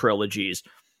sequel trilogies.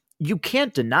 You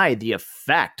can't deny the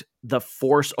effect The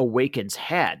Force Awakens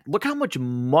had. Look how much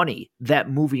money that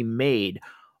movie made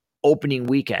opening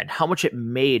weekend, how much it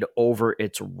made over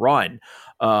its run.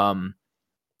 And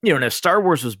if Star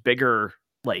Wars was bigger,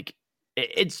 like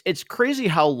it's crazy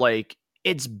how like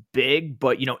it's big,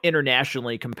 but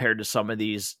internationally compared to some of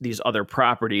these other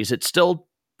properties, it still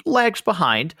lags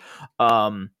behind.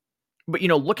 But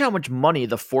look how much money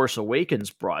The Force Awakens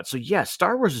brought. So yeah,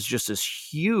 Star Wars is just this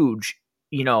huge,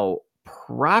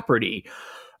 property.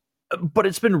 But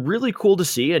it's been really cool to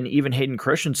see, and even Hayden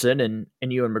Christensen and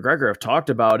Ewan McGregor have talked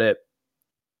about it.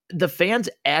 The fans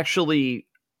actually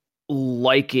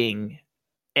liking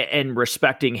and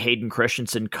respecting Hayden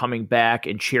Christensen coming back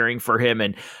and cheering for him.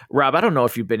 And Rob, I don't know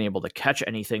if you've been able to catch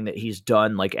anything that he's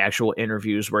done, like actual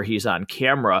interviews where he's on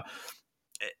camera.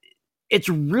 It's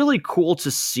really cool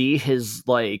to see his,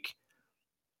 like,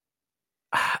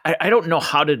 I don't know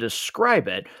how to describe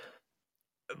it,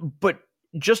 but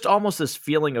just almost this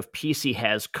feeling of peace he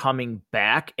has coming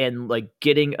back and like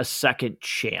getting a second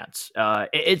chance.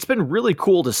 It's been really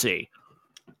cool to see.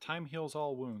 Time heals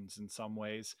all wounds in some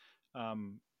ways.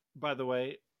 By the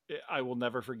way, I will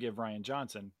never forgive Rian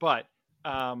Johnson, but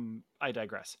I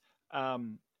digress.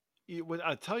 I'll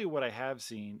tell you what I have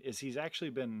seen is he's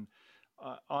actually been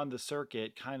on the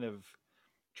circuit kind of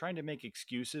trying to make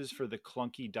excuses for the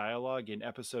clunky dialogue in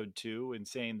episode 2 and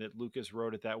saying that Lucas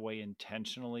wrote it that way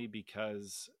intentionally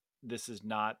because this is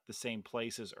not the same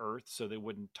place as Earth, so they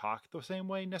wouldn't talk the same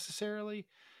way necessarily.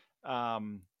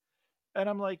 Um, and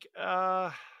I'm like,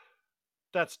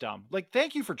 that's dumb. Like,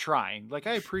 thank you for trying. Like,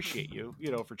 I appreciate you,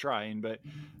 for trying, but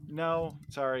no,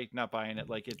 sorry, not buying it.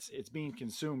 Like, it's being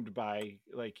consumed by,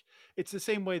 like, it's the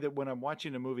same way that when I'm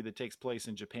watching a movie that takes place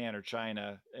in Japan or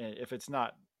China, if it's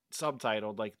not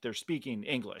subtitled, like, they're speaking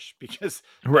English because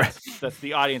Right. that's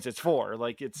the audience it's for.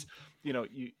 Like, it's,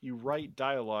 you write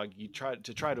dialogue, you try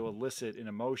to elicit an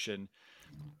emotion,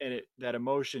 and that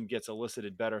emotion gets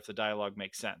elicited better if the dialogue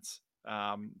makes sense.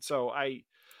 So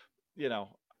you know,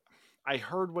 I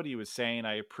heard what he was saying.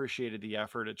 I appreciated the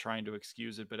effort at trying to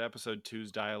excuse it, but episode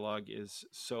two's dialogue is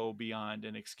so beyond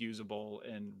inexcusable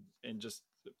and just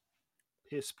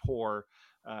piss poor,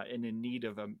 and in need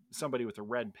of somebody with a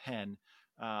red pen.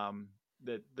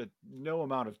 That no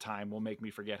amount of time will make me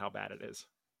forget how bad it is.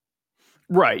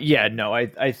 Right. Yeah. No,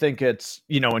 I think it's,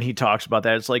 when he talks about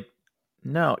that, it's like,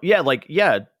 no. Yeah. Like,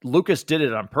 yeah, Lucas did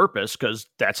it on purpose because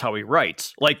that's how he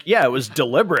writes. Like, yeah, it was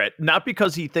deliberate, not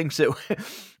because he thinks it,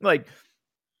 like,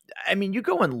 I mean, you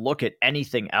go and look at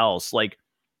anything else. Like,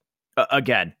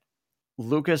 again,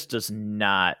 Lucas does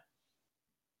not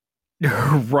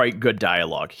write good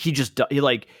dialogue. He just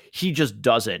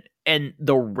doesn't. And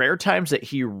the rare times that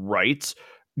he writes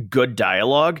good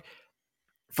dialogue,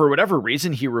 for whatever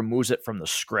reason, he removes it from the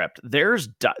script. There's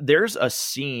a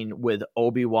scene with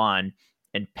Obi-Wan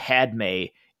and Padme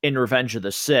in Revenge of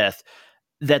the Sith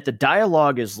that the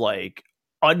dialogue is like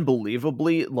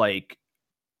unbelievably like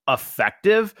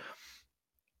effective,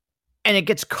 and it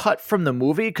gets cut from the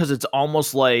movie because it's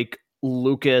almost like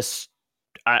Lucas,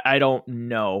 I don't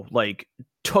know, like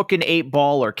took an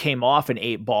 8-ball or came off an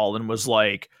 8-ball and was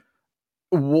like,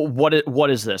 what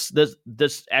is this?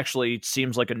 This actually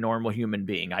seems like a normal human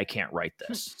being. I can't write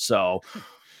this. So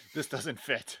this doesn't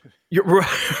fit. You're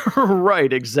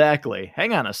right. Exactly.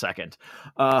 Hang on a second.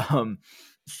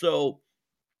 So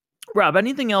Rob,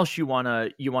 anything else you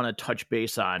wanna touch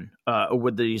base on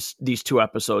with these two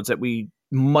episodes that we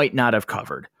might not have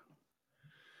covered?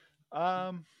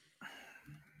 No,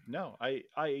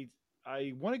 I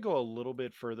want to go a little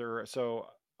bit further. So,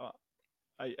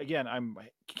 I'm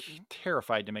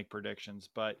terrified to make predictions,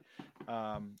 but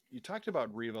you talked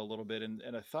about Riva a little bit,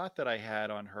 and a thought that I had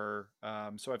on her.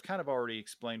 So I've kind of already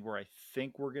explained where I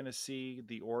think we're going to see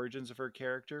the origins of her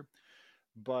character,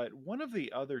 but one of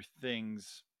the other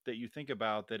things that you think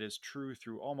about that is true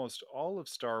through almost all of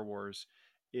Star Wars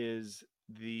is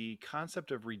the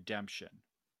concept of redemption.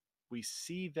 We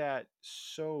see that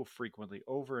so frequently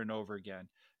over and over again,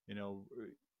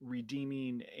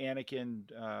 redeeming Anakin,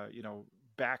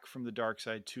 back from the dark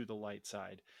side to the light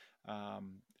side.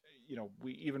 Um,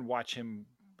 we even watch him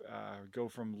go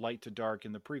from light to dark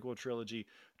in the prequel trilogy,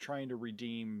 trying to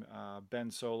redeem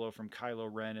Ben Solo from Kylo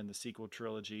Ren in the sequel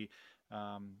trilogy.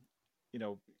 Um, you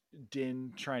know,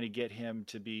 Din trying to get him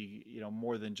to be,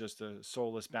 more than just a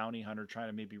soulless bounty hunter, trying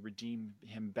to maybe redeem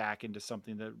him back into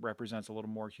something that represents a little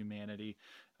more humanity.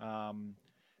 Um,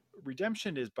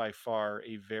 Redemption is by far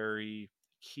a very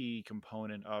key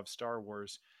component of Star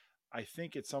Wars. I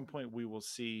think at some point we will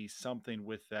see something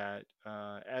with that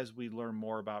as we learn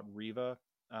more about Riva,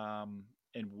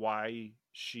 and why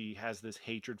she has this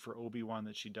hatred for Obi-Wan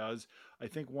that she does. I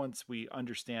think once we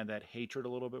understand that hatred a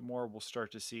little bit more, we'll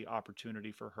start to see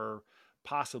opportunity for her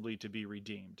possibly to be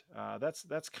redeemed.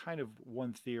 That's kind of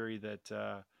one theory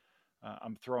that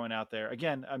I'm throwing out there.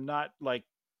 Again, I'm not like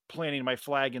planting my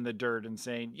flag in the dirt and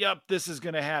saying, "Yep, this is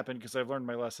going to happen," because I've learned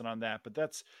my lesson on that. But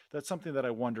that's something that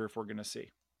I wonder if we're going to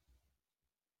see.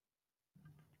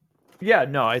 Yeah,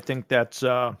 no, I think that's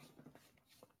a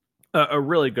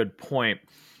really good point.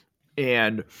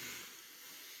 And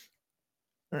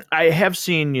I have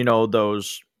seen,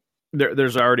 those.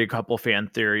 There's already a couple fan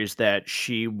theories that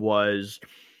she was,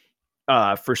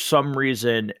 for some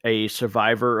reason, a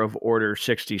survivor of Order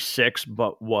 66,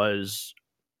 but was,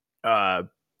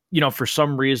 for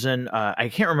some reason, I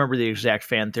can't remember the exact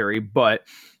fan theory, but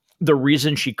the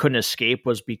reason she couldn't escape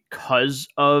was because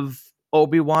of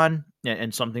Obi-Wan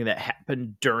and something that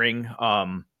happened during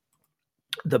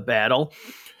the battle.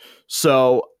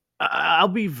 So I'll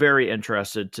be very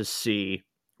interested to see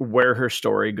where her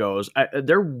story goes.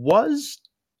 There was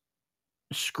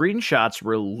screenshots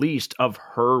released of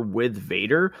her with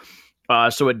Vader.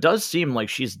 So it does seem like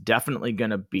she's definitely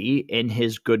going to be in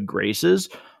his good graces.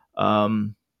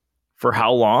 For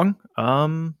how long?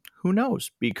 Who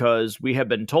knows? Because we have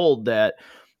been told that,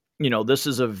 this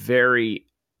is a very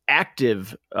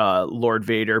active Lord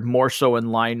Vader, more so in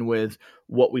line with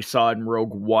what we saw in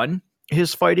Rogue One,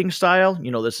 his fighting style.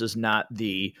 This is not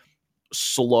the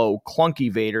slow,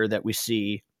 clunky Vader that we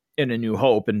see in A New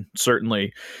Hope, and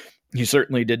he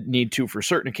certainly did need to for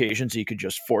certain occasions. He could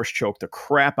just force choke the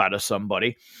crap out of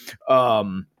somebody.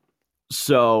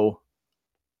 So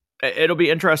it'll be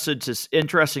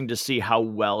interesting to see how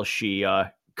well she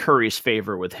curries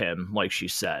favor with him, like she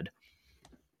said.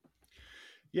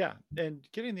 Yeah, and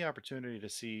getting the opportunity to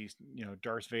see,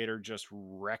 Darth Vader just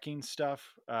wrecking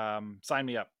stuff, sign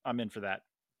me up. I'm in for that.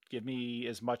 Give me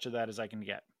as much of that as I can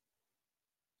get.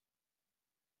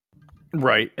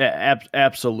 Right.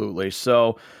 Absolutely.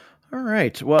 So, all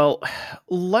right. Well,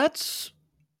 let's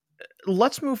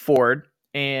move forward,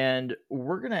 and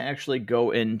we're going to actually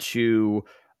go into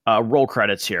roll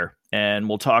credits here, and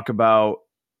we'll talk about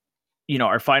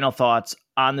our final thoughts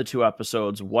on the two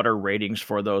episodes, what our ratings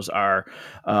for those are,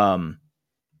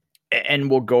 and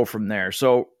we'll go from there.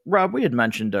 So, Rob, we had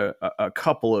mentioned a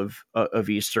couple of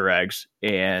Easter eggs,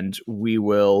 and we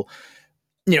will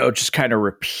just kind of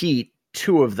repeat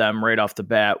two of them right off the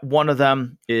bat. One of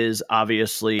them is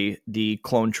obviously the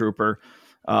clone trooper,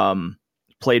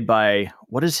 played by,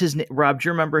 what is his name? Rob, do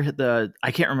you remember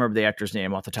I can't remember the actor's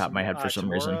name off the top of my head for some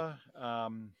reason.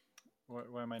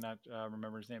 Why am I not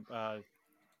remember his name?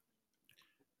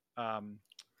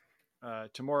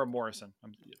 Temuera Morrison.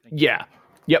 Yeah.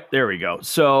 Yep. There we go.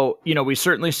 So, we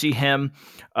certainly see him.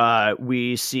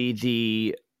 We see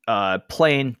the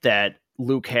plane that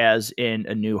Luke has in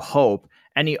A New Hope.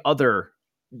 Any other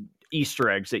Easter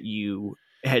eggs that you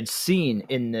had seen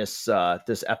in this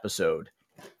episode?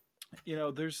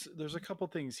 There's a couple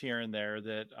things here and there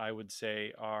that I would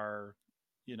say are,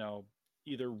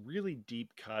 either really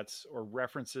deep cuts or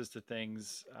references to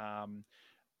things.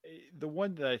 The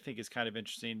one that I think is kind of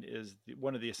interesting is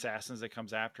one of the assassins that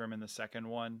comes after him in the second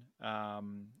one.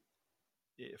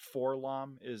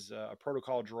 Forlom is a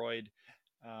protocol droid.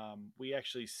 We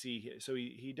actually see, so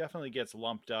he definitely gets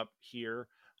lumped up here.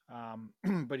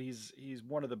 But he's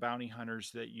one of the bounty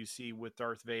hunters that you see with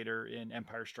Darth Vader in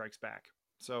Empire Strikes Back.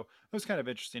 So it was kind of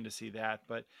interesting to see that.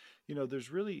 But,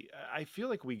 there's really, I feel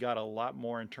like we got a lot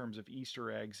more in terms of Easter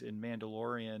eggs in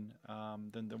Mandalorian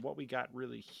than what we got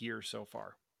really here so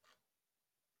far.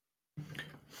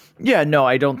 Yeah, no,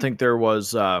 I don't think there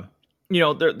was,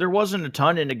 there wasn't a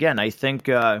ton. And again, I think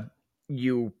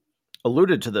you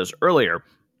alluded to this earlier.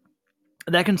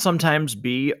 That can sometimes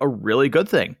be a really good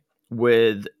thing.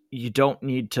 You don't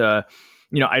need to,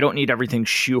 I don't need everything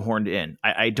shoehorned in.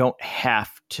 I don't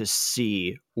have to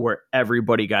see where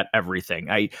everybody got everything.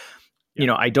 I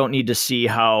don't need to see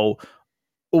how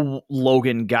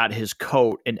Logan got his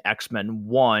coat in X-Men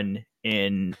 1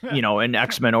 in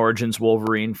X-Men Origins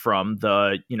Wolverine from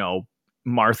the,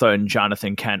 Martha and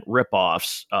Jonathan Kent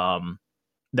ripoffs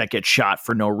that get shot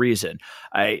for no reason.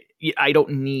 I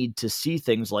don't need to see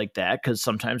things like that because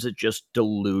sometimes it just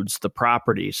dilutes the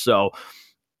property. So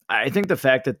I think the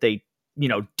fact that they,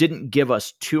 didn't give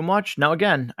us too much. Now,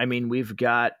 again, I mean, we've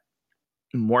got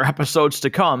more episodes to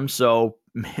come, so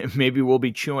maybe we'll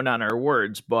be chewing on our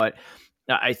words, but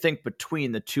I think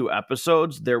between the two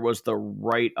episodes, there was the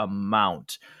right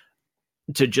amount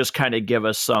to just kind of give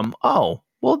us some, oh,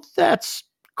 well, that's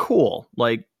cool.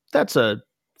 Like, that's a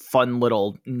fun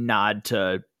little nod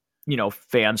to,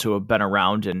 fans who have been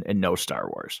around and know Star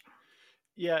Wars.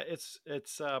 Yeah, it's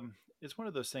one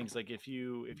of those things. Like if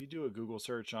you do a Google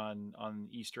search on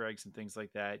Easter eggs and things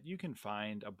like that, you can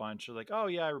find a bunch of like, oh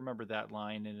yeah, I remember that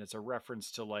line, and it's a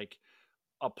reference to like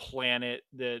a planet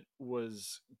that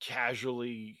was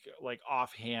casually like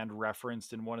offhand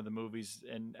referenced in one of the movies,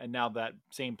 and now that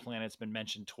same planet's been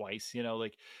mentioned twice.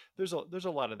 Like there's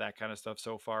a lot of that kind of stuff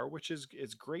so far, which is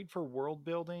it's great for world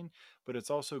building, but it's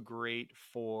also great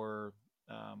for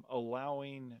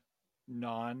allowing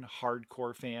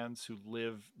non-hardcore fans who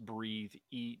live, breathe,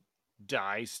 eat,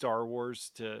 die Star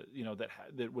Wars to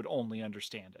that would only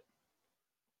understand it.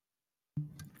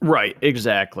 Right,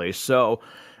 exactly. So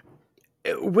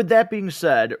with that being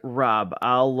said, Rob,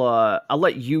 I'll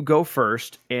let you go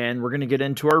first, and we're going to get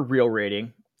into our real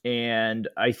rating. And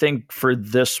I think for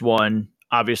this one,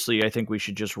 obviously, I think we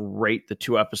should just rate the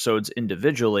two episodes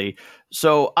individually.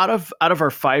 So out of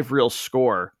our 5 reel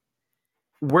score,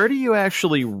 where do you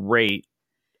actually rate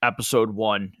episode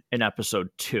 1 and episode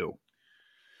 2?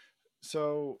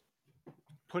 So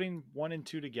putting 1 and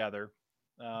 2 together,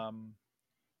 I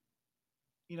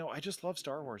just love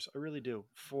Star Wars. I really do.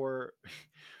 For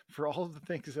all of the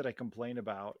things that I complain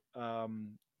about,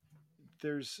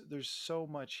 there's so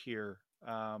much here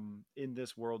in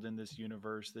this world, in this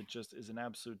universe, that just is an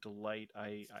absolute delight.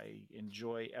 I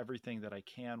enjoy everything that I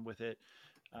can with it.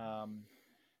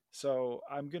 So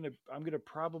I'm gonna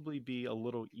probably be a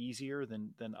little easier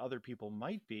than other people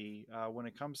might be when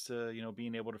it comes to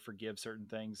being able to forgive certain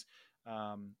things.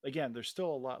 Again, there's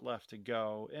still a lot left to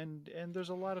go, and there's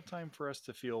a lot of time for us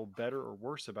to feel better or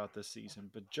worse about this season.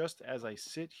 But just as I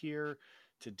sit here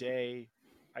today,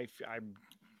 I f- I'm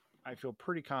I feel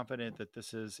pretty confident that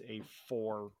this is a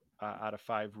 4 out of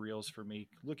 5 reels for me.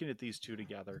 Looking at these two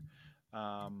together,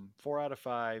 4 out of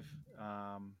 5,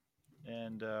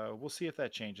 and we'll see if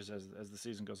that changes as the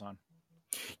season goes on.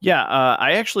 Yeah,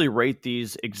 I actually rate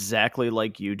these exactly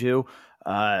like you do.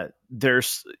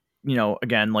 There's,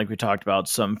 again, like we talked about,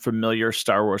 some familiar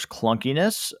Star Wars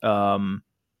clunkiness.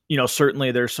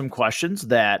 Certainly there's some questions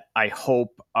that I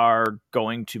hope are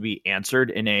going to be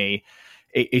answered in a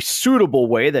suitable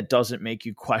way that doesn't make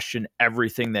you question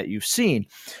everything that you've seen.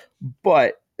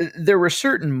 But there were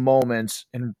certain moments,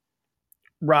 and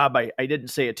Rob, I didn't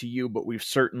say it to you, but we've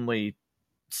certainly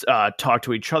talked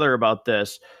to each other about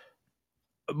this.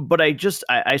 But I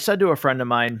said to a friend of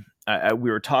mine, we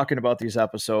were talking about these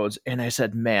episodes, and I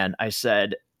said, man,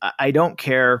 I don't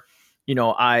care.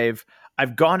 I've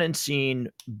gone and seen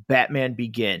Batman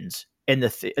Begins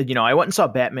I went and saw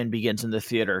Batman Begins in the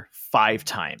theater 5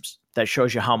 times. That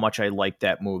shows you how much I like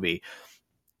that movie.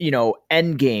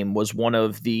 Endgame was one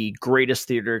of the greatest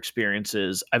theater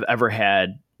experiences I've ever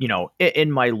had,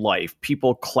 in my life.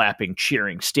 People clapping,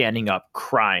 cheering, standing up,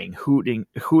 crying, hooting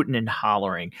and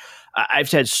hollering.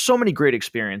 I've had so many great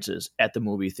experiences at the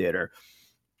movie theater.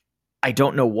 I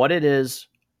don't know what it is,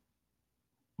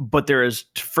 but there is,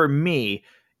 for me,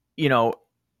 you know,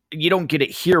 you don't get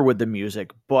it here with the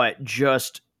music, but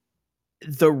just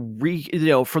from the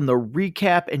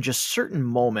recap and just certain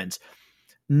moments,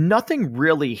 nothing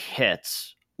really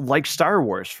hits like Star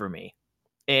Wars for me.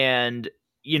 And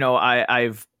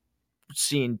I've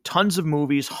seen tons of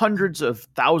movies, hundreds of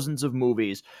thousands of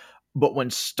movies, but when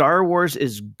Star Wars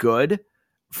is good,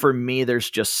 for me, there's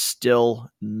just still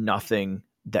nothing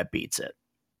that beats it.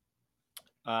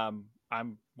 I'm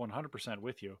 100%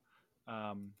 with you.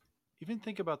 Um, Even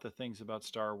think about the things about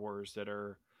Star Wars that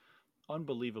are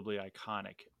unbelievably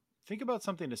iconic. Think about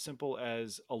something as simple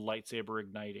as a lightsaber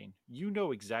igniting. You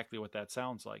know exactly what that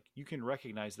sounds like. You can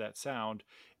recognize that sound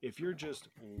if you're just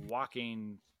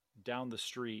walking down the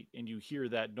street and you hear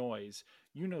that noise.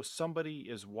 You know somebody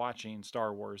is watching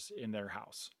Star Wars in their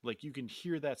house. Like you can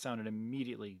hear that sound and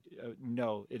immediately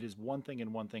know it is one thing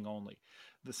and one thing only.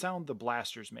 The sound the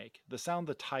blasters make, the sound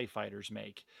the TIE fighters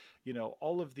make,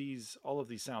 all of these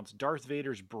sounds. Darth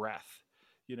Vader's breath,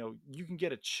 you can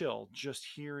get a chill just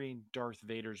hearing Darth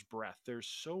Vader's breath. There's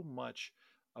so much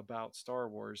about Star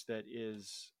Wars that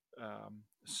is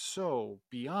so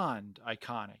beyond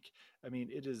iconic. I mean,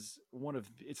 it's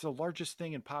the largest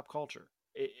thing in pop culture.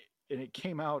 And it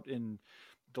came out in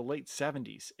the late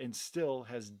 70s and still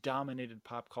has dominated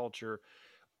pop culture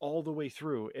all the way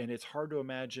through. And it's hard to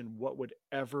imagine what would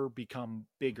ever become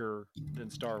bigger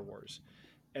than Star Wars.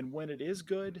 And when it is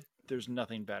good, there's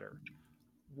nothing better.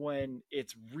 When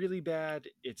it's really bad,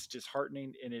 it's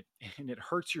disheartening, and it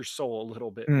hurts your soul a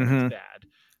little bit when it's Mm-hmm. bad.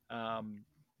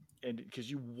 And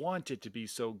because you want it to be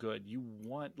so good, you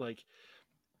want like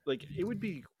it would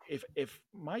be if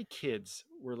my kids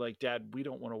were like, Dad, we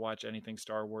don't want to watch anything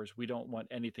Star Wars, we don't want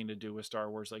anything to do with Star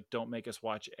Wars, like don't make us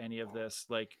watch any of this,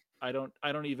 like I don't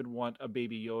even want a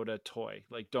baby Yoda toy,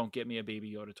 like don't get me a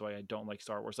baby Yoda toy, I don't like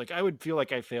Star Wars, like I would feel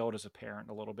like I failed as a parent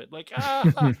a little bit, like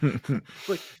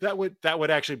like that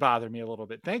would actually bother me a little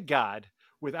bit. Thank God,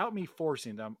 without me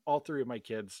forcing them, all three of my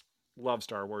kids love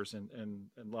Star Wars and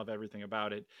love everything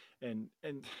about it, and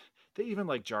they even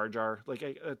like Jar Jar. Like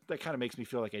that kind of makes me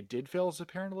feel like I did fail as a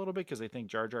parent a little bit because they think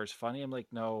Jar Jar is funny. I'm like,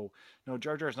 no, no,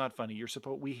 Jar Jar is not funny.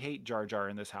 We hate Jar Jar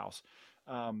in this house.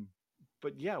 Um,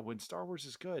 but yeah, when Star Wars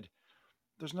is good,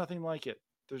 there's nothing like it.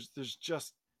 There's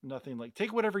just nothing like.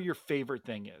 Take whatever your favorite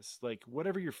thing is, like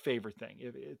whatever your favorite thing.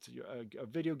 If it's a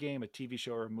video game, a TV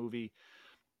show, or a movie,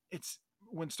 it's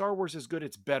when Star Wars is good,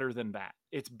 it's better than that.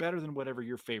 It's better than whatever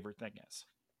your favorite thing is.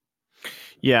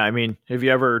 Yeah, I mean, have you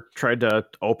ever tried to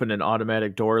open an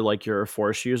automatic door like you're a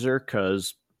Force user?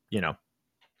 Because you know,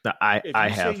 If I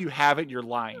you say have. you haven't, you're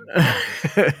lying.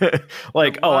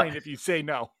 Like, You're lying if you say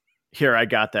no. here, I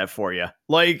got that for you.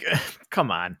 Like,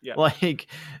 come on. Yeah. Like,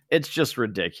 it's just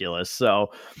ridiculous.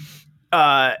 So,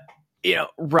 uh,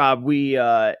 Rob, we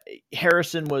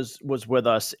Harrison was with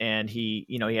us, and he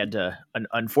had to,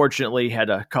 unfortunately, had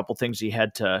a couple things he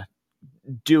had to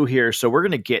do here. So we're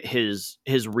gonna get his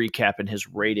recap and his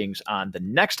ratings on the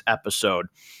next episode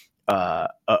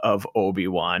of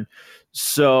Obi-Wan.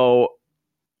 So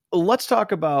let's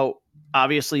talk about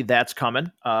obviously that's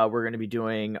coming. We're going to be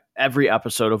doing every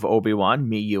episode of Obi-Wan,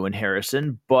 me, you, and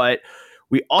Harrison. But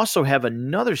we also have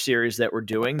another series that we're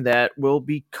doing that will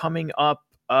be coming up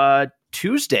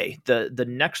Tuesday. The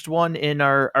next one in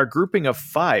our grouping of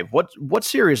 5. What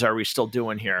series are we still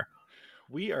doing here?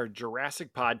 We are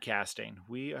Jurassic Podcasting.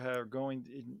 We are going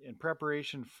in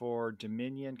preparation for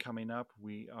Dominion coming up.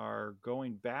 We are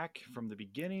going back from the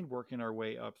beginning, working our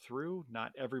way up through.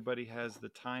 Not everybody has the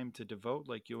time to devote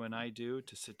like you and I do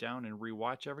to sit down and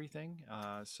rewatch everything.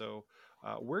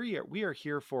 We are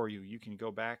here for you. You can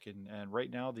go back and right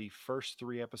now the first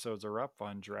 3 episodes are up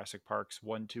on Jurassic Parks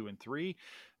 1, 2, and 3.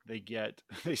 They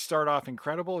start off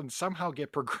incredible and somehow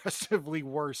get progressively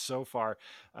worse so far.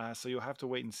 So you'll have to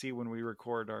wait and see when we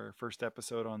record our first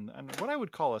episode on what I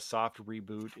would call a soft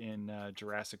reboot in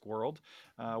Jurassic World.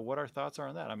 What our thoughts are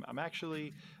on that. I'm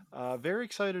actually very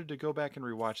excited to go back and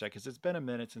rewatch that because it's been a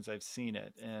minute since I've seen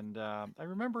it, and I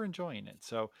remember enjoying it.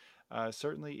 So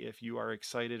certainly, if you are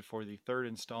excited for the 3rd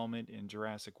installment in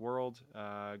Jurassic World,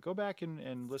 go back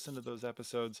and listen to those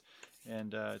episodes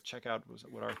and check out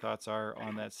what our thoughts are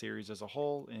on that series as a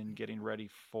whole and getting ready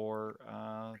for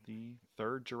the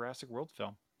 3rd Jurassic World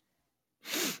film.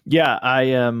 Yeah, I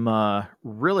am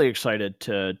really excited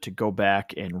to go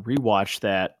back and rewatch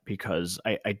that because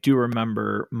I do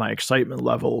remember my excitement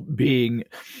level being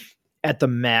at the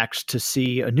max to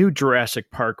see a new Jurassic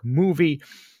Park movie.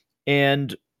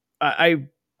 And I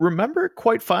remember it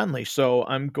quite fondly. So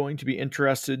I'm going to be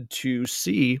interested to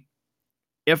see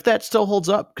if that still holds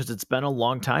up because it's been a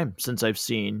long time since I've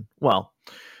seen, well,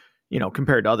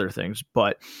 compared to other things,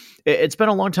 but it's been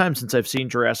a long time since I've seen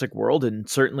Jurassic World. And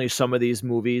certainly some of these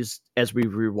movies, as we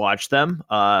rewatch them,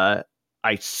 I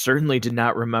certainly did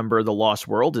not remember The Lost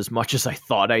World as much as I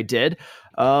thought I did.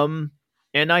 And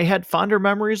I had fonder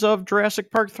memories of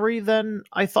Jurassic Park 3 than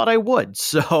I thought I would.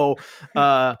 So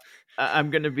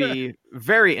I'm going to be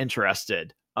very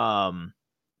interested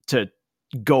to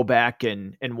go back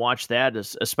and watch that,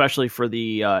 especially for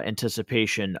the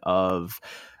anticipation of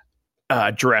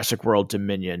Jurassic World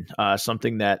Dominion,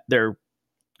 something that they're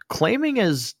claiming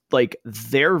is like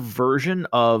their version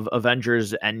of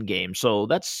Avengers Endgame. So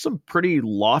that's some pretty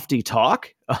lofty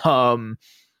talk to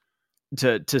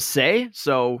say.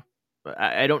 So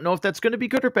I don't know if that's going to be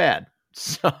good or bad.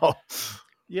 So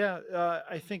yeah,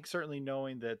 I think certainly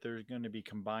knowing that they're going to be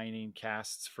combining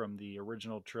casts from the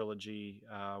original trilogy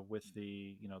with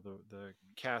the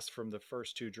cast from the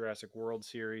first 2 Jurassic World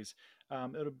series,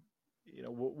 it'll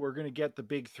we're going to get the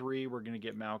big 3. We're going to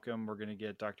get Malcolm. We're going to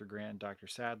get Dr. Grant, and Dr.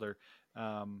 Sadler.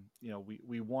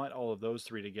 We want all of those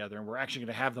 3 together, and we're actually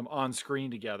going to have them on screen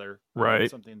together. right.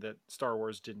 Something that Star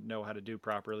Wars didn't know how to do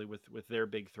properly with their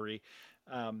big 3.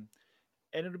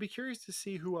 And it'll be curious to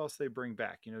see who else they bring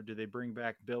back. Do they bring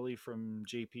back Billy from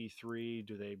JP3?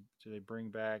 Do they bring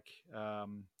back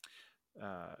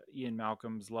Ian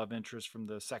Malcolm's love interest from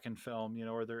the second film?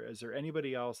 Is there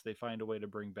anybody else they find a way to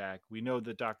bring back? We know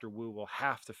that Dr. Wu will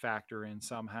have to factor in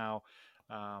somehow,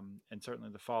 and certainly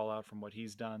the fallout from what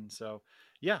he's done. So,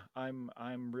 yeah,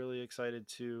 I'm really excited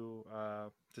to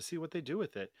see what they do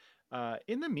with it.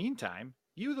 In the meantime,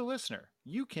 you, the listener,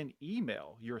 you can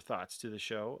email your thoughts to the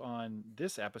show on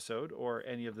this episode or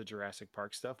any of the Jurassic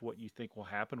Park stuff, what you think will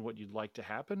happen, what you'd like to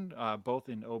happen, both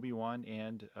in Obi-Wan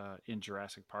and in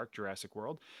Jurassic Park, Jurassic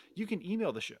World. You can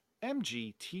email the show,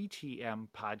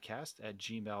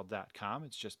 mgttmpodcast@gmail.com.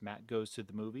 It's just Matt Goes to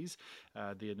the Movies,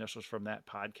 the initials from that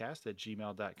podcast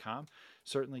 @gmail.com.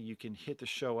 Certainly, you can hit the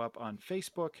show up on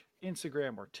Facebook,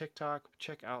 Instagram, or TikTok.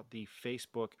 Check out the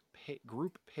Facebook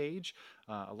group page.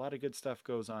 A lot of good stuff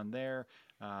goes on there.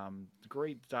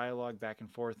 Great dialogue back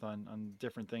and forth on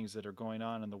different things that are going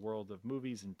on in the world of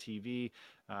movies and TV.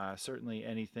 Certainly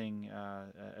anything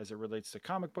as it relates to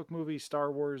comic book movies,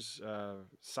 Star Wars,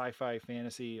 sci-fi,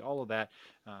 fantasy, all of that.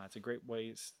 It's a great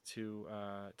way to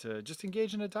just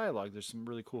engage in a dialogue. There's some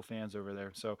really cool fans over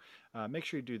there. So make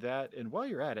sure you do that. And while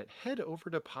you're at it, head over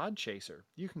to Podchaser.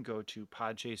 You can go to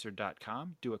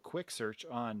podchaser.com, do a quick search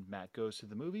on Matt Goes to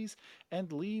the Movies,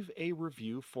 and leave a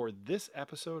review for this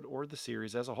episode or the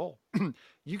series as a whole.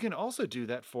 You can also do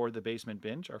that for The Basement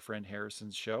Binge, our friend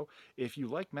Harrison's show. If you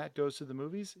like Matt Goes to the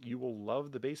Movies, you will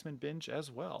love The Basement Binge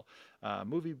as well.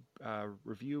 Movie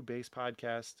review-based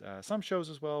podcast, some shows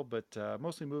as well, but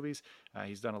mostly movies.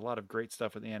 He's done a lot of great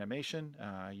stuff with animation.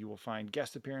 You will find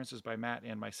guest appearances by Matt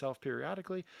and myself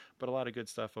periodically, but a lot of good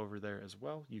stuff over there as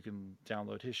well. You can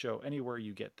download his show anywhere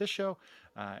you get this show,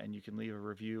 and you can leave a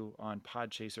review on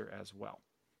Podchaser as well.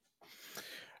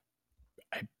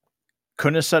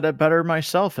 couldn't have said it better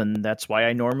myself, and that's why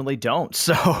I normally don't.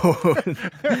 So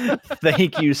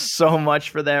thank you so much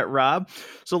for that, Rob.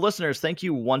 So listeners, thank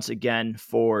you once again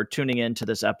for tuning in to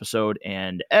this episode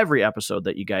and every episode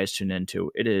that you guys tune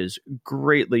into. It is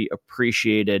greatly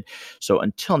appreciated. So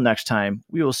until next time,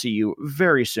 we will see you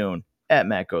very soon at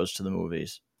Matt Goes to the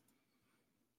Movies.